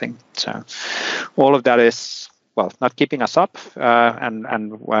Viva thing. So all of that is, well, not keeping us up.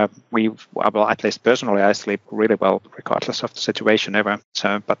 And we, well, at least personally, I sleep really well regardless of the situation ever.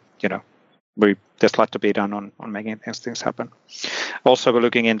 So, but, there's a lot to be done on making these things happen. Also, we're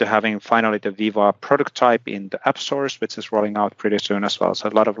looking into having finally the Viva prototype in the app stores, which is rolling out pretty soon as well. So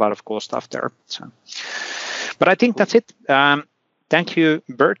a lot of cool stuff there. So, but I think that's it. Thank you,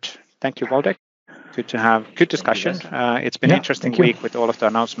 Bert. Thank you, Waldek. Good to have good discussion. It's been an interesting week with all of the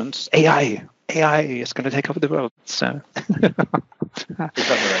announcements. AI is going to take over the world. So,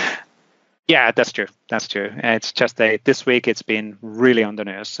 yeah, that's true. It's just this week it's been really on the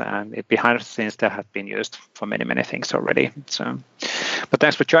news, and behind the scenes that have been used for many things already. So, but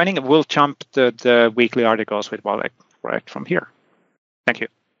thanks for joining. We'll jump the weekly articles with Waldek right from here. Thank you.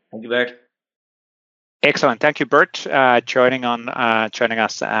 Thank you, Bert. Excellent. Thank you, Bert, joining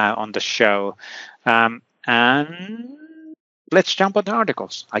us on the show. And let's jump on the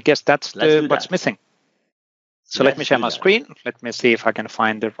articles. I guess that's what's missing. So let me share my screen. Let me see if I can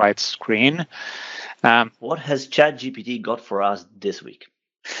find the right screen. What has ChatGPT got for us this week?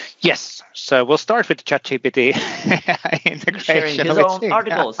 Yes, so we'll start with the ChatGPT integration. Sharing his own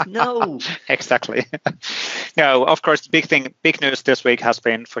articles. No. Exactly. No, of course, big news this week has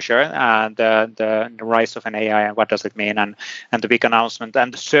been for sure the rise of an AI and what does it mean, and the big announcement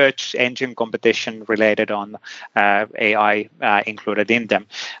and the search engine competition related on AI included in them.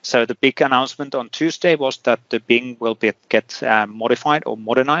 So the big announcement on Tuesday was that the Bing will get modified or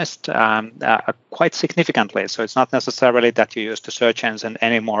modernized quite significantly. So it's not necessarily that you use the search engine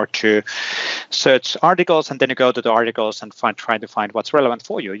anymore to search articles and then you go to the articles and try to find what's relevant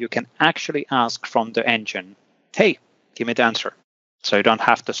for you. You can actually ask from the engine, hey, give me the answer. So you don't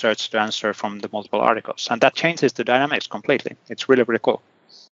have to search the answer from the multiple articles. And that changes the dynamics completely. It's really, really cool.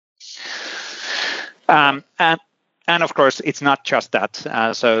 And of course, it's not just that.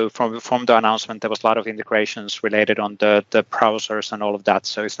 So from the announcement, there was a lot of integrations related on the browsers and all of that.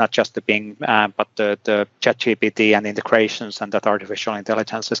 So it's not just the Bing, but the ChatGPT and integrations, and that artificial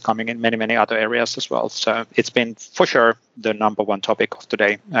intelligence is coming in many, many other areas as well. So it's been for sure the number one topic of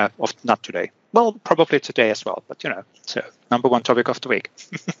today, not today. Well, probably today as well, but so number one topic of the week.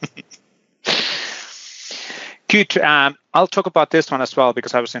 Good. I'll talk about this one as well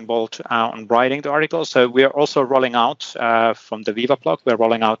because I was involved on writing the article. So we are also rolling out from the Viva blog. We're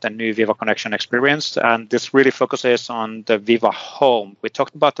rolling out a new Viva Connection experience, and this really focuses on the Viva Home. We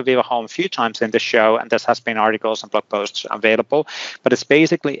talked about the Viva Home a few times in the show, and there has been articles and blog posts available. But it's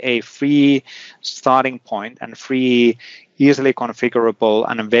basically a free starting point and free, easily configurable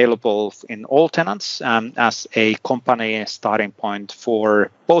and available in all tenants as a company starting point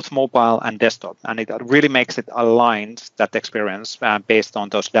for both mobile and desktop. And it really makes it aligned, that experience, based on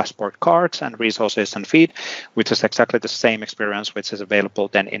those dashboard cards and resources and feed, which is exactly the same experience which is available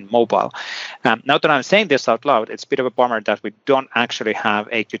then in mobile. Now that I'm saying this out loud, it's a bit of a bummer that we don't actually have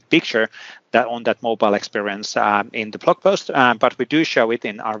a good picture on that mobile experience in the blog post, but we do show it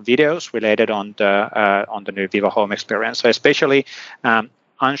in our videos related on the new Viva Home experience. So especially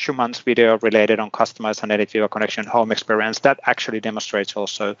Anshuman's video related on customized and edit Viva Connection home experience, that actually demonstrates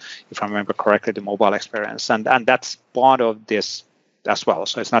also, if I remember correctly, the mobile experience, and that's part of this as well.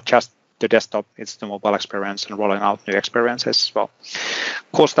 So it's not just the desktop, it's the mobile experience and rolling out new experiences as well.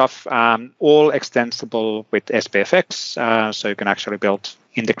 Cool stuff, all extensible with SPFX, so you can actually build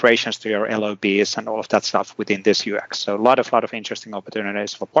integrations to your LOBs and all of that stuff within this UX. So a lot of interesting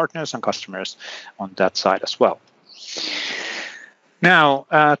opportunities for partners and customers on that side as well. Now,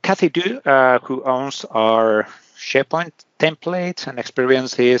 Kathy Du, who owns our SharePoint templates and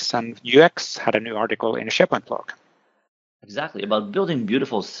experiences and UX, had a new article in a SharePoint blog. Exactly, about building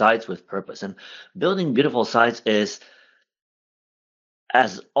beautiful sites with purpose. And building beautiful sites is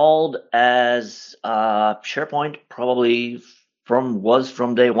as old as SharePoint probably was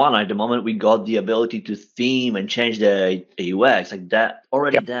from day one. At the moment we got the ability to theme and change the UX, like that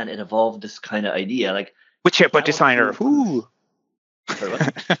already. Yep. Then it evolved this kind of idea, like with SharePoint Designer. Ooh.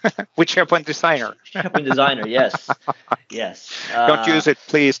 With SharePoint Designer. SharePoint Designer, yes. Yes. Don't use it,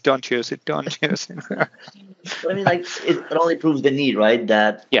 please. Don't use it. Don't use it. But I mean, like, it only proves the need, right?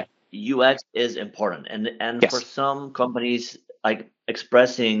 That UX is important. And for some companies, like,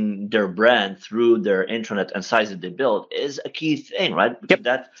 expressing their brand through their intranet and sites that they build is a key thing, right? Because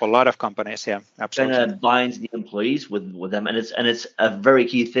that for a lot of companies, absolutely. Kind of binds the employees with them, and it's a very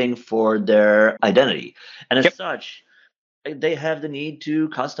key thing for their identity. And as such, they have the need to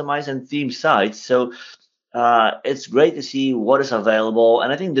customize and theme sites. So it's great to see what is available.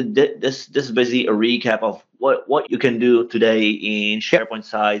 And I think that this is basically a recap of what you can do today in SharePoint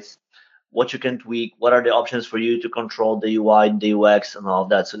sites, what you can tweak, what are the options for you to control the UI, the UX, and all of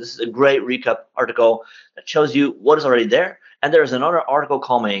that. So this is a great recap article that shows you what is already there. And there's another article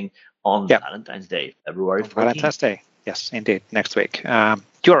coming on Valentine's Day, February 14th. Valentine's Day. Yes, indeed. Next week.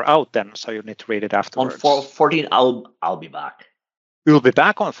 You're out then, so you need to read it afterwards. On 14th, I'll be back. You'll be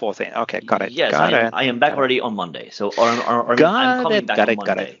back on 14th. Okay, got it. Yes, I am back already on Monday. So I'm coming back on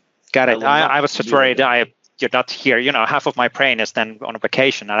Monday. Got it. I was just worried you're not here. Half of my brain is then on a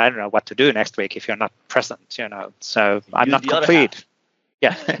vacation, and I don't know what to do next week if you're not present. So I'm not complete.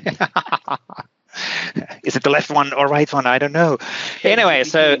 Yeah. Is it the left one or right one? I don't know. Anyway,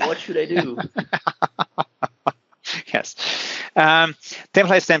 so what should I do? Yes.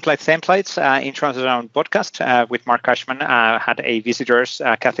 Templates. In terms of our own podcast with Mark Cashman, had a visitors,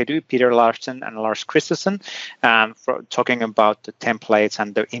 Kathy Du, Peter Larsen, and Lars Christensen, talking about the templates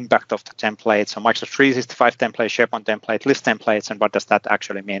and the impact of the templates. So Microsoft 365 templates, SharePoint template, list templates, and what does that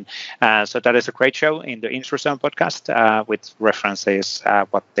actually mean? So that is a great show in the Intro Zone podcast with references,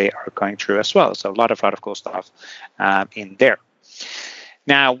 what they are going through as well. So a lot of cool stuff in there.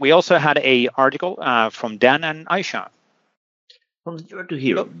 Now, we also had an article from Dan and Aisha. From zero to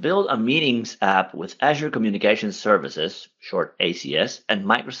hero, build a meetings app with Azure Communication Services, short ACS, and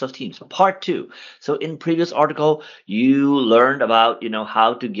Microsoft Teams, part 2. So in previous article, you learned about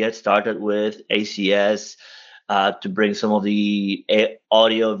how to get started with ACS, to bring some of the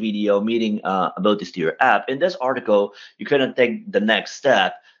audio, video meeting abilities to your app. In this article, you kind of take the next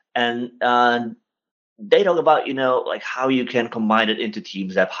step, and they talk about, like how you can combine it into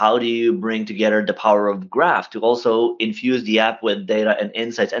Teams app. How do you bring together the power of Graph to also infuse the app with data and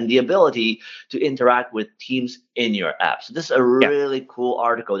insights and the ability to interact with Teams in your app? So this is a really cool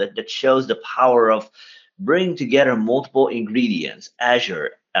article that shows the power of bring together multiple ingredients,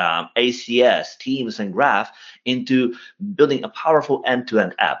 Azure, ACS, Teams, and Graph, into building a powerful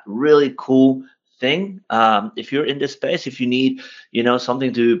end-to-end app. Really cool thing. If you're in this space, if you need,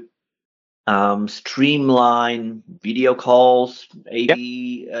 something to streamline video calls,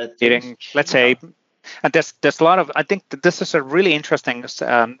 maybe things, let's say. And there's a lot of, I think that this is a really interesting,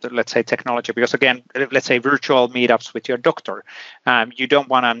 let's say, technology, because again, let's say virtual meetups with your doctor. You don't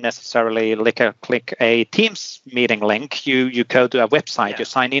want to necessarily click a Teams meeting link. You go to a website, you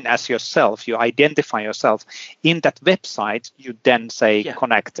sign in as yourself, you identify yourself. In that website, you then say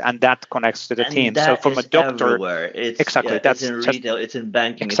connect, and that connects to the team. So from a doctor, everywhere. It's in retail, it's in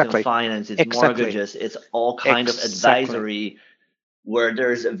banking, it's in finance, it's mortgages, it's all kind of advisory. Where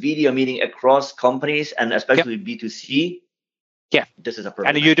there's a video meeting across companies and especially B2C, this is a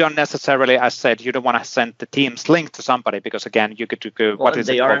perfect. And you don't necessarily, as said, you don't want to send the Teams link to somebody, because again, you could go. What is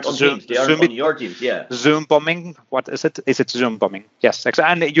it? They aren't on Teams. They aren't on your Teams. Yeah. Zoom bombing. What is it? Is it Zoom bombing? Yes,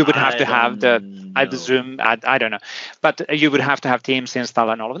 exactly. And you would have to have the Zoom. I don't know, but you would have to have Teams installed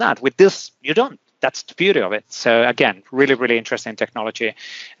and all of that. With this, you don't. That's the beauty of it. So again, really, really interesting technology.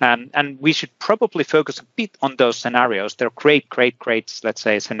 And we should probably focus a bit on those scenarios. They're great, let's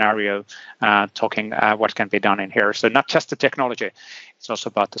say, scenario talking what can be done in here. So not just the technology, it's also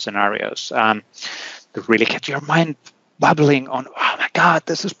about the scenarios to really get your mind bubbling on, oh my God,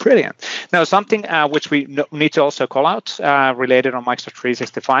 this is brilliant. Now, something which we need to also call out related on Microsoft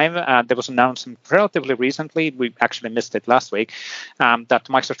 365, there was announced relatively recently, we actually missed it last week, that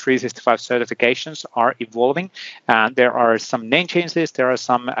Microsoft 365 certifications are evolving. There are some name changes, there are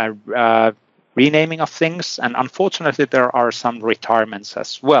some renaming of things, and unfortunately, there are some retirements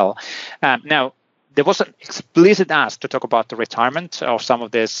as well. Now, there was an explicit ask to talk about the retirement of some of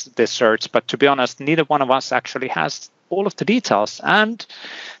this certs, but to be honest, neither one of us actually has all of the details, and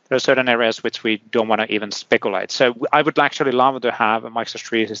there are certain areas which we don't want to even speculate. So I would actually love to have a Microsoft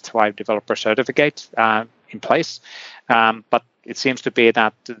 365 developer certificate in place, but it seems to be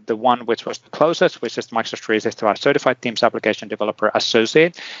that the one which was the closest, which is Microsoft 365 Certified Teams Application Developer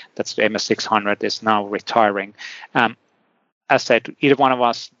Associate, that's the MS600, is now retiring. As said, either one of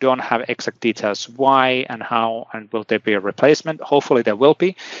us don't have exact details why and how, and will there be a replacement? Hopefully there will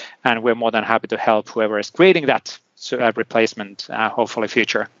be, and we're more than happy to help whoever is creating that replacement, hopefully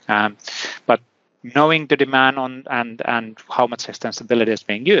future. But knowing the demand on and how much extensibility is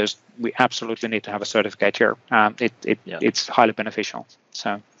being used, we absolutely need to have a certificate here. It's highly beneficial.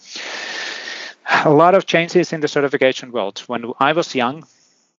 So a lot of changes in the certification world. When I was young,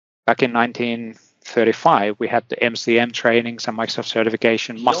 back in 1935, we had the MCM trainings and Microsoft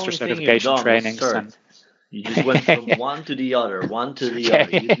certification, master certification trainings. And you just went from one to the other.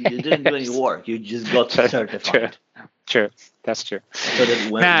 You didn't do any work. You just got certified. True. That's true. So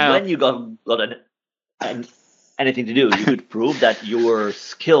that when you got anything to do, you could prove that you were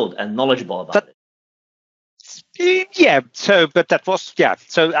skilled and knowledgeable about it. Yeah. So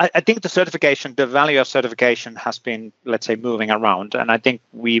I think the certification, the value of certification has been, let's say, moving around, and I think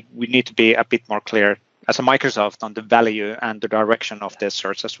we need to be a bit more clear as a Microsoft on the value and the direction of this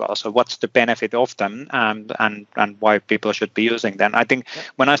certs as well. So what's the benefit of them and why people should be using them? I think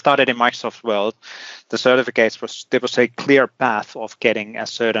when I started in Microsoft world, the certificates there was a clear path of getting a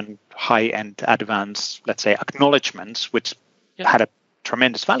certain high-end advanced, let's say, acknowledgements, which had a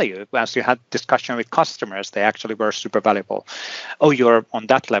tremendous value. As you had discussion with customers, they actually were super valuable. Oh, you're on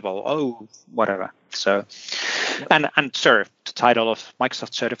that level. Oh, whatever. So, and sir, the title of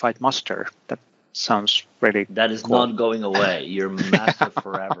Microsoft Certified Master, that sounds really that is cool. Not going away. You're master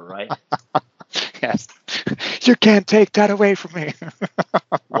forever, right? Yes. You can't take that away from me.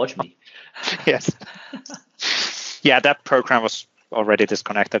 Watch me. Yes. Yeah, that program was already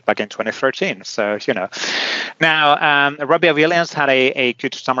disconnected back in 2013. So, Now, Robbie Williams had a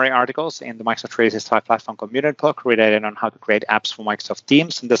good summary articles in the Microsoft 365 Platform Community blog related on how to create apps for Microsoft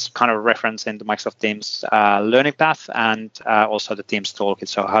Teams. And this kind of reference in the Microsoft Teams learning path and also the Teams toolkit.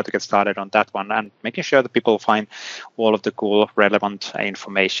 So how to get started on that one and making sure that people find all of the cool, relevant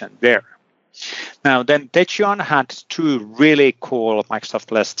information there. Now, then Techion had two really cool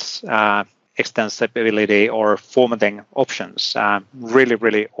Microsoft lists, extensibility or formatting options. Really,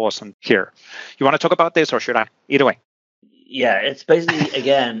 really awesome here. You want to talk about this or should I? Either way. Yeah, it's basically,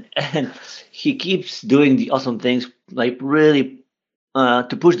 again, and he keeps doing the awesome things, like really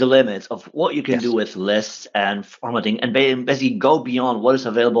to push the limits of what you can do with lists and formatting and basically go beyond what is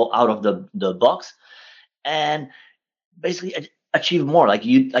available out of the box and basically achieve more.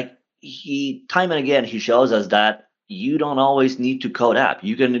 He time and again, he shows us that you don't always need to code app.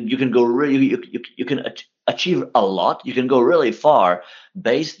 You can go really you can achieve a lot. You can go really far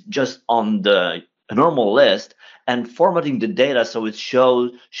based just on the a normal list and formatting the data so it's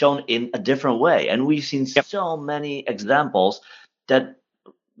shown in a different way. And we've seen so many examples that,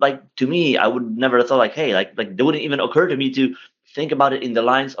 like, to me, I would never have thought, like, hey, like it wouldn't even occur to me to think about it in the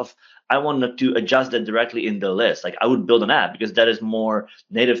lines of I wanted to adjust that directly in the list. Like, I would build an app because that is more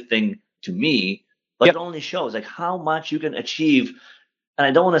native thing to me. But it only shows like how much you can achieve. And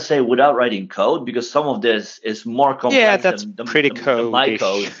I don't want to say without writing code, because some of this is more complex than my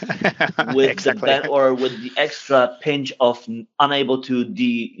code. With exactly. with the extra pinch of unable to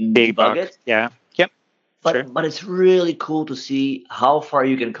debug it. Yeah. Yep. But it's really cool to see how far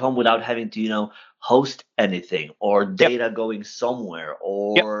you can come without having to host anything, or data going somewhere,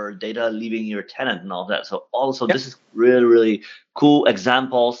 or data leaving your tenant and all that. So also this is really, really cool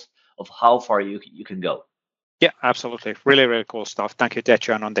examples of how far you can go. Yeah, absolutely. Really, really cool stuff. Thank you,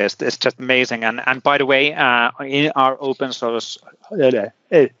 Dejan, on this. It's just amazing. And by the way, in our open source, yes,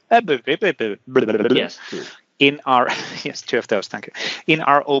 true. In our two of those, thank you. In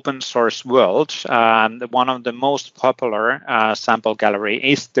our open source world, one of the most popular sample gallery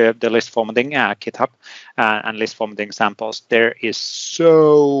is the list formatting GitHub and list formatting samples. There is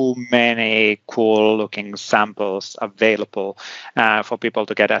so many cool looking samples available for people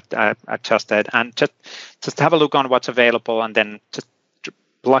to get adjusted, and just have a look on what's available, and then just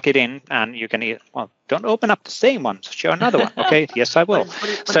plug it in, and you can don't open up the same one. Show another one. Okay, yes, I will. but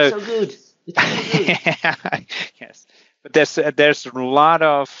it's so good. Yes, but there's a lot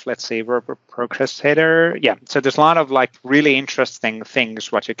of, let's see, progress header. Yeah, so there's a lot of like really interesting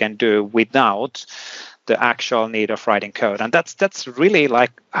things what you can do without the actual need of writing code, and that's really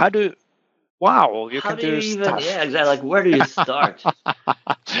like you can do stuff. Yeah, exactly. Like, where do you start?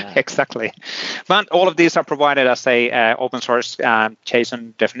 Exactly. But all of these are provided as a open source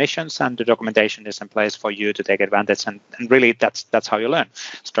JSON definitions, and the documentation is in place for you to take advantage. And really, that's how you learn.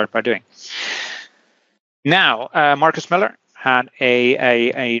 Start by doing. Now, Marcus Miller had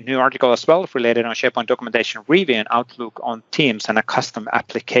a new article as well related on SharePoint documentation review and Outlook on Teams, and a custom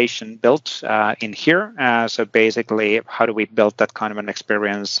application built in here. So basically, how do we build that kind of an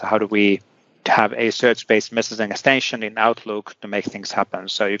experience? How do we have a search-based messaging extension in Outlook to make things happen?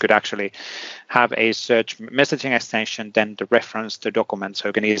 So you could actually have a search messaging extension, then the reference to document, so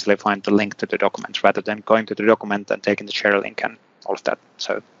you can easily find the link to the document rather than going to the document and taking the share link and all of that.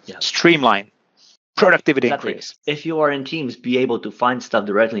 So streamline, productivity increase. If you are in Teams, be able to find stuff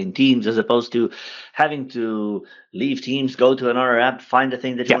directly in Teams, as opposed to having to leave Teams, go to another app, find the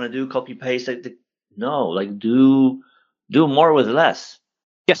thing that you want to do, copy paste it. No, like do more with less.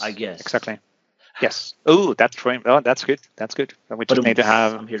 Yes, I guess exactly. Yes. Oh, that's right. Oh, that's good. That's good. We just need to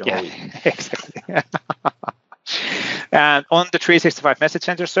have. I'm here to hold you. Exactly. And on the 365 Message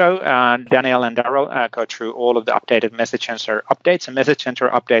Center, Daniel and Daryl go through all of the updated Message Center updates. And Message Center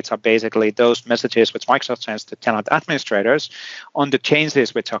updates are basically those messages which Microsoft sends to tenant administrators on the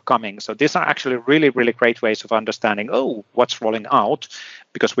changes which are coming. So these are actually really, really great ways of understanding, what's rolling out,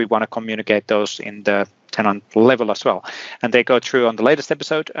 because we want to communicate those in the tenant level as well. And they go through on the latest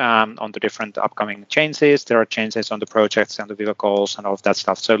episode on the different upcoming changes. There are changes on the projects and the vehicles and all of that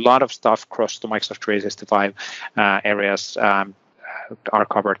stuff. So a lot of stuff across the Microsoft 365 areas are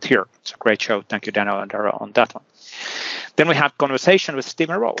covered here. It's a great show. Thank you, Daniel and Dara, on that one. Then we had conversation with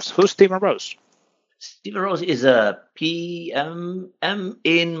Stephen Rose. Who's Stephen Rose? Stephen Rose is a PMM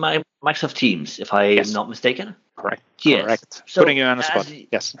in my Microsoft Teams, if I'm not mistaken. Correct. Yes. Correct. So putting you on the spot.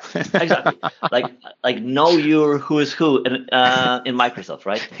 Yes. Exactly. Like know your who is who in Microsoft,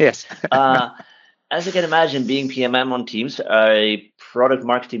 right? Yes. As you can imagine, being PMM on Teams, a product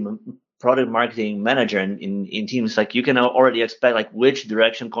marketing manager in Teams, like you can already expect like which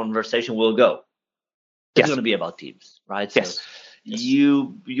direction conversation will go. It's going to be about Teams, right? Yes. So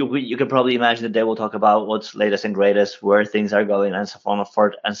you can probably imagine that they will talk about what's latest and greatest, where things are going, and so on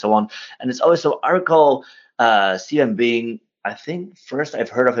and so on. And it's also Arco Stephen being, I think first I've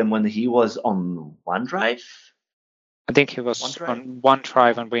heard of him when he was on OneDrive. I think he was on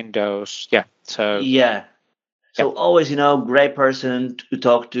OneDrive and Windows. Yeah. So always, great person to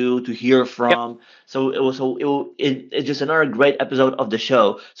talk to hear from. So it's just another great episode of the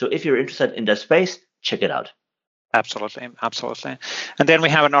show. So if you're interested in that space, check it out. Absolutely. And then we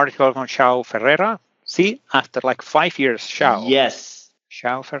have an article from Xiao Ferreira. See, after like 5 years, Xiao. Yes.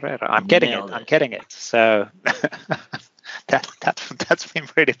 Xiao Ferreira. I'm getting it. So that's been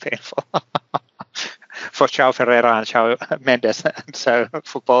pretty painful for Xiao Ferreira and Xiao Mendes. So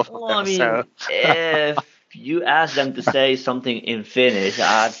for both of them. I mean, if you ask them to say something in Finnish,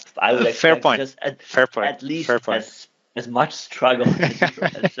 I would expect just at least as much struggle.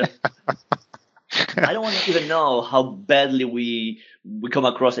 I don't want to even know how badly we come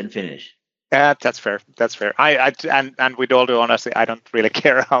across in Finnish. That's fair. That's fair. And with all due honesty, I don't really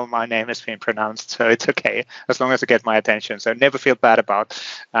care how my name is being pronounced, so it's okay as long as it gets my attention. So never feel bad about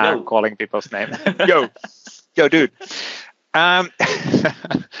calling people's name. yo, dude.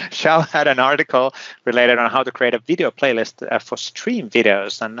 Shao had an article related on how to create a video playlist for stream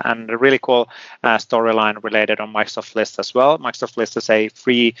videos, and a really cool storyline related on Microsoft List as well. Microsoft List is a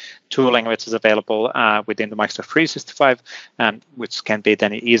free tooling which is available within the Microsoft 365, which can be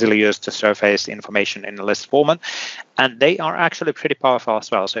then easily used to surface information in a list format. And they are actually pretty powerful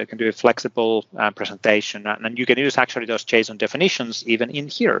as well. So you can do a flexible presentation, and you can use actually those JSON definitions even in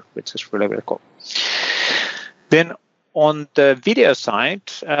here, which is really, really cool. Then on the video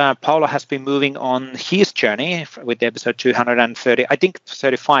side, Paolo has been moving on his journey with the episode 230. I think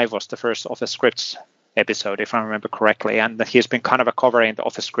 35 was the first Office Scripts episode, if I remember correctly. And he's been kind of covering the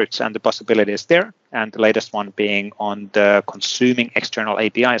Office Scripts and the possibilities there. And the latest one being on the consuming external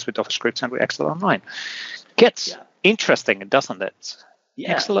APIs with Office Scripts and with Excel Online. Gets interesting, doesn't it?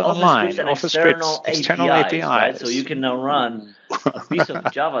 Yeah, Excel Online, Office Scripts, external APIs. Right? So you can now run a piece of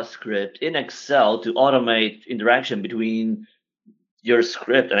JavaScript in Excel to automate interaction between your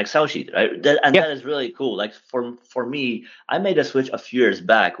script and Excel sheet, right? That is really cool. Like for me, I made a switch a few years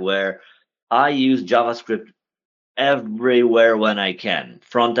back where I use JavaScript everywhere when I can,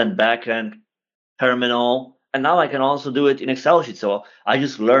 front end, back end, terminal, and now I can also do it in Excel sheet. So I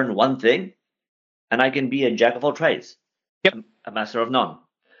just learned one thing, and I can be a jack of all trades. Yep. A master of none.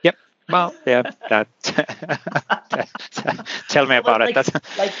 Yep. Well, yeah. That. Tell me about it.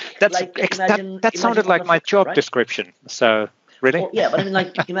 That sounded like my job description. So really. Well, yeah, but I mean,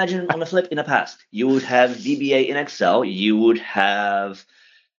 like, imagine on a flip in the past, you would have VBA in Excel, you would have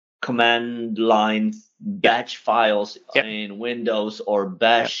command line batch files in Windows or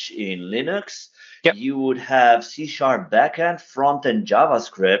Bash in Linux. Yep. You would have C# backend, front end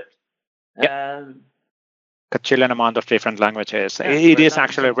JavaScript. Quadrillion amount of different languages. It is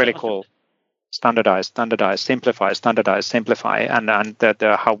actually really cool. Standardize, simplify, and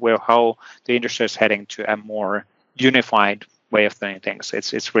how the industry is heading to a more unified way of doing things.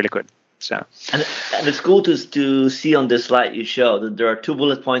 It's really good. So and it's cool to see on this slide you show that there are 2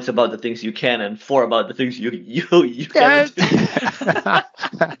 bullet points about the things you can and 4 about the things you can't do.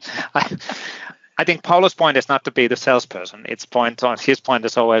 I think Paulo's point is not to be the salesperson. His point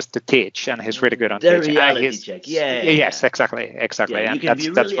is always to teach, and he's really good on teaching. Reality check. Yes, exactly. Yeah, you can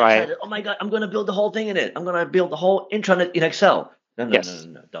be really excited. Oh my God, I'm going to build the whole thing in it. I'm going to build the whole intranet in Excel. No,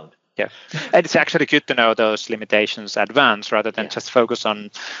 don't. Yeah, and it's actually good to know those limitations advance rather than just focus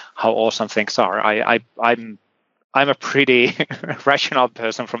on how awesome things are. I'm a pretty rational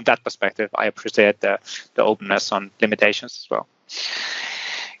person from that perspective. I appreciate the openness on limitations as well.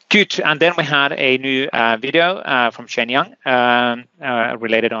 Good. And then we had a new video from Shane Young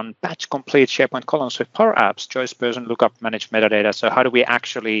related on batch complete SharePoint columns with Power Apps, choice person, lookup, manage metadata. So how do we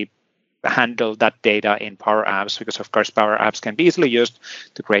actually handle that data in Power Apps? Because, of course, Power Apps can be easily used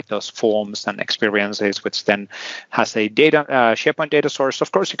to create those forms and experiences, which then has a SharePoint data source.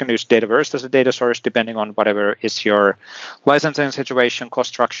 Of course, you can use Dataverse as a data source, depending on whatever is your licensing situation, cost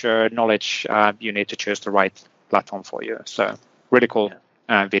structure, knowledge. You need to choose the right platform for you. So really cool.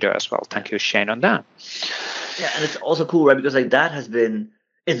 Video as well. Thank you, Shane, on that. Yeah, and it's also cool, right? Because like that it's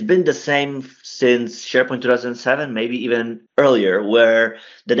been the same since SharePoint 2007, maybe even earlier, where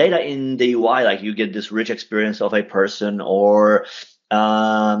the data in the UI, like you get this rich experience of a person or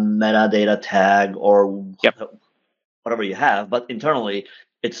metadata tag or whatever you have, but internally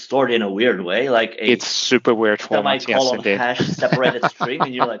it's stored in a weird way, like it's super weird format. Semicolon hash separated string,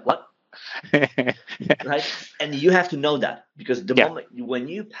 and you're like, what? Right, and you have to know that because the moment when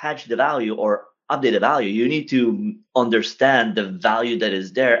you patch the value or update the value, you need to understand the value that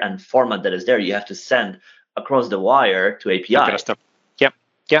is there and format that is there. You have to send across the wire to API. Right?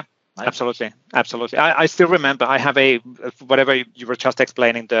 Absolutely. I still remember. I have whatever you were just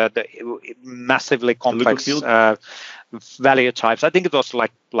explaining the massively complex value types. I think it was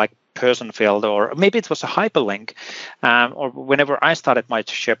like person field, or maybe it was a hyperlink. Or whenever I started my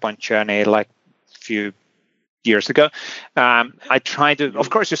SharePoint journey, like a few years ago, I tried to. Of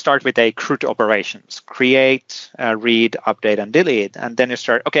course, you start with a CRUD operations: create, read, update, and delete, and then you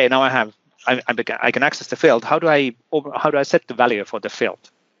start. Okay, now I can access the field. How do I set the value for the field?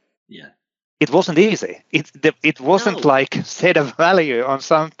 Yeah, it wasn't easy. It wasn't like set a value on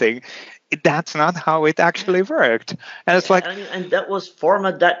something. That's not how it actually worked. And it's like, and that was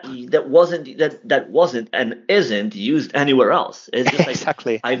format that wasn't and isn't used anywhere else. It's just like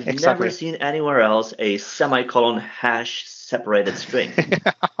exactly. I've never seen anywhere else a semicolon hash separated string.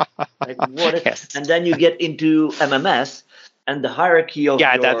 Like what? Yes. And then you get into MMS, and the hierarchy of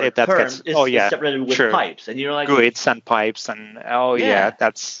your terms is separated with pipes, and you're like GUIDs and pipes, and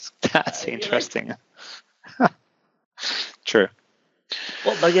that's interesting. True.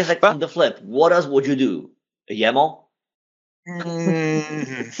 Well, but I guess on the flip, what else would you do? A YAML?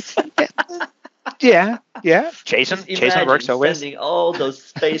 Yeah. JSON works always. Sending all those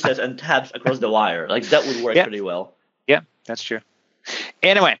spaces and tabs across the wire, like that would work pretty well. Yeah, that's true.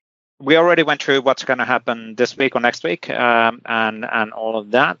 Anyway, we already went through what's going to happen this week or next week, and all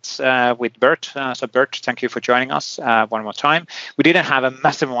of that with Bert. So Bert, thank you for joining us one more time. We didn't have a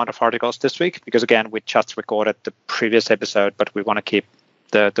massive amount of articles this week because, again, we just recorded the previous episode, but we want to keep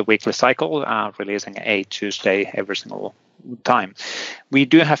the weekly cycle, releasing a Tuesday every single time. We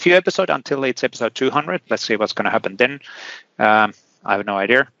do have a few episodes until it's episode 200. Let's see what's going to happen then. I have no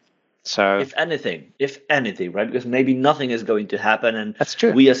idea. So if anything, right? Because maybe nothing is going to happen, and that's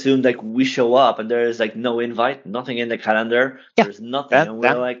true. We assume like we show up and there is like no invite, nothing in the calendar. Yeah, there's nothing, and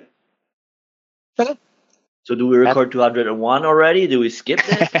we're like, so do we record 201 already? Do we skip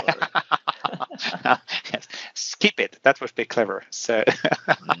this? Yes. Skip it. That would be clever. So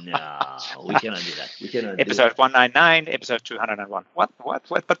no, we cannot do that. We cannot. Episode 199, episode 201. What?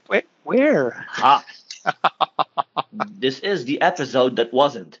 But where? This is the episode that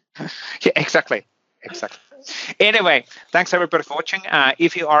wasn't. Yeah, exactly. Anyway, thanks everybody for watching.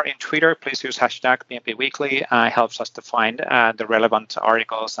 If you are in Twitter, please use hashtag PnP Weekly. Helps us to find the relevant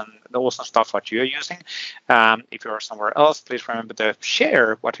articles and the awesome stuff what you're using. If you're somewhere else, please remember to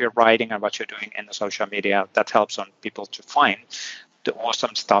share what you're writing and what you're doing in the social media. That helps on people to find the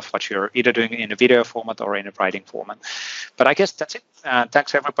awesome stuff what you're either doing in a video format or in a writing format. But I guess that's it.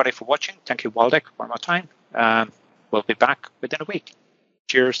 Thanks everybody for watching. Thank you, Waldek, one more time. We'll be back within a week.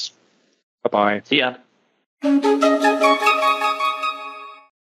 Cheers. Bye-bye. See ya.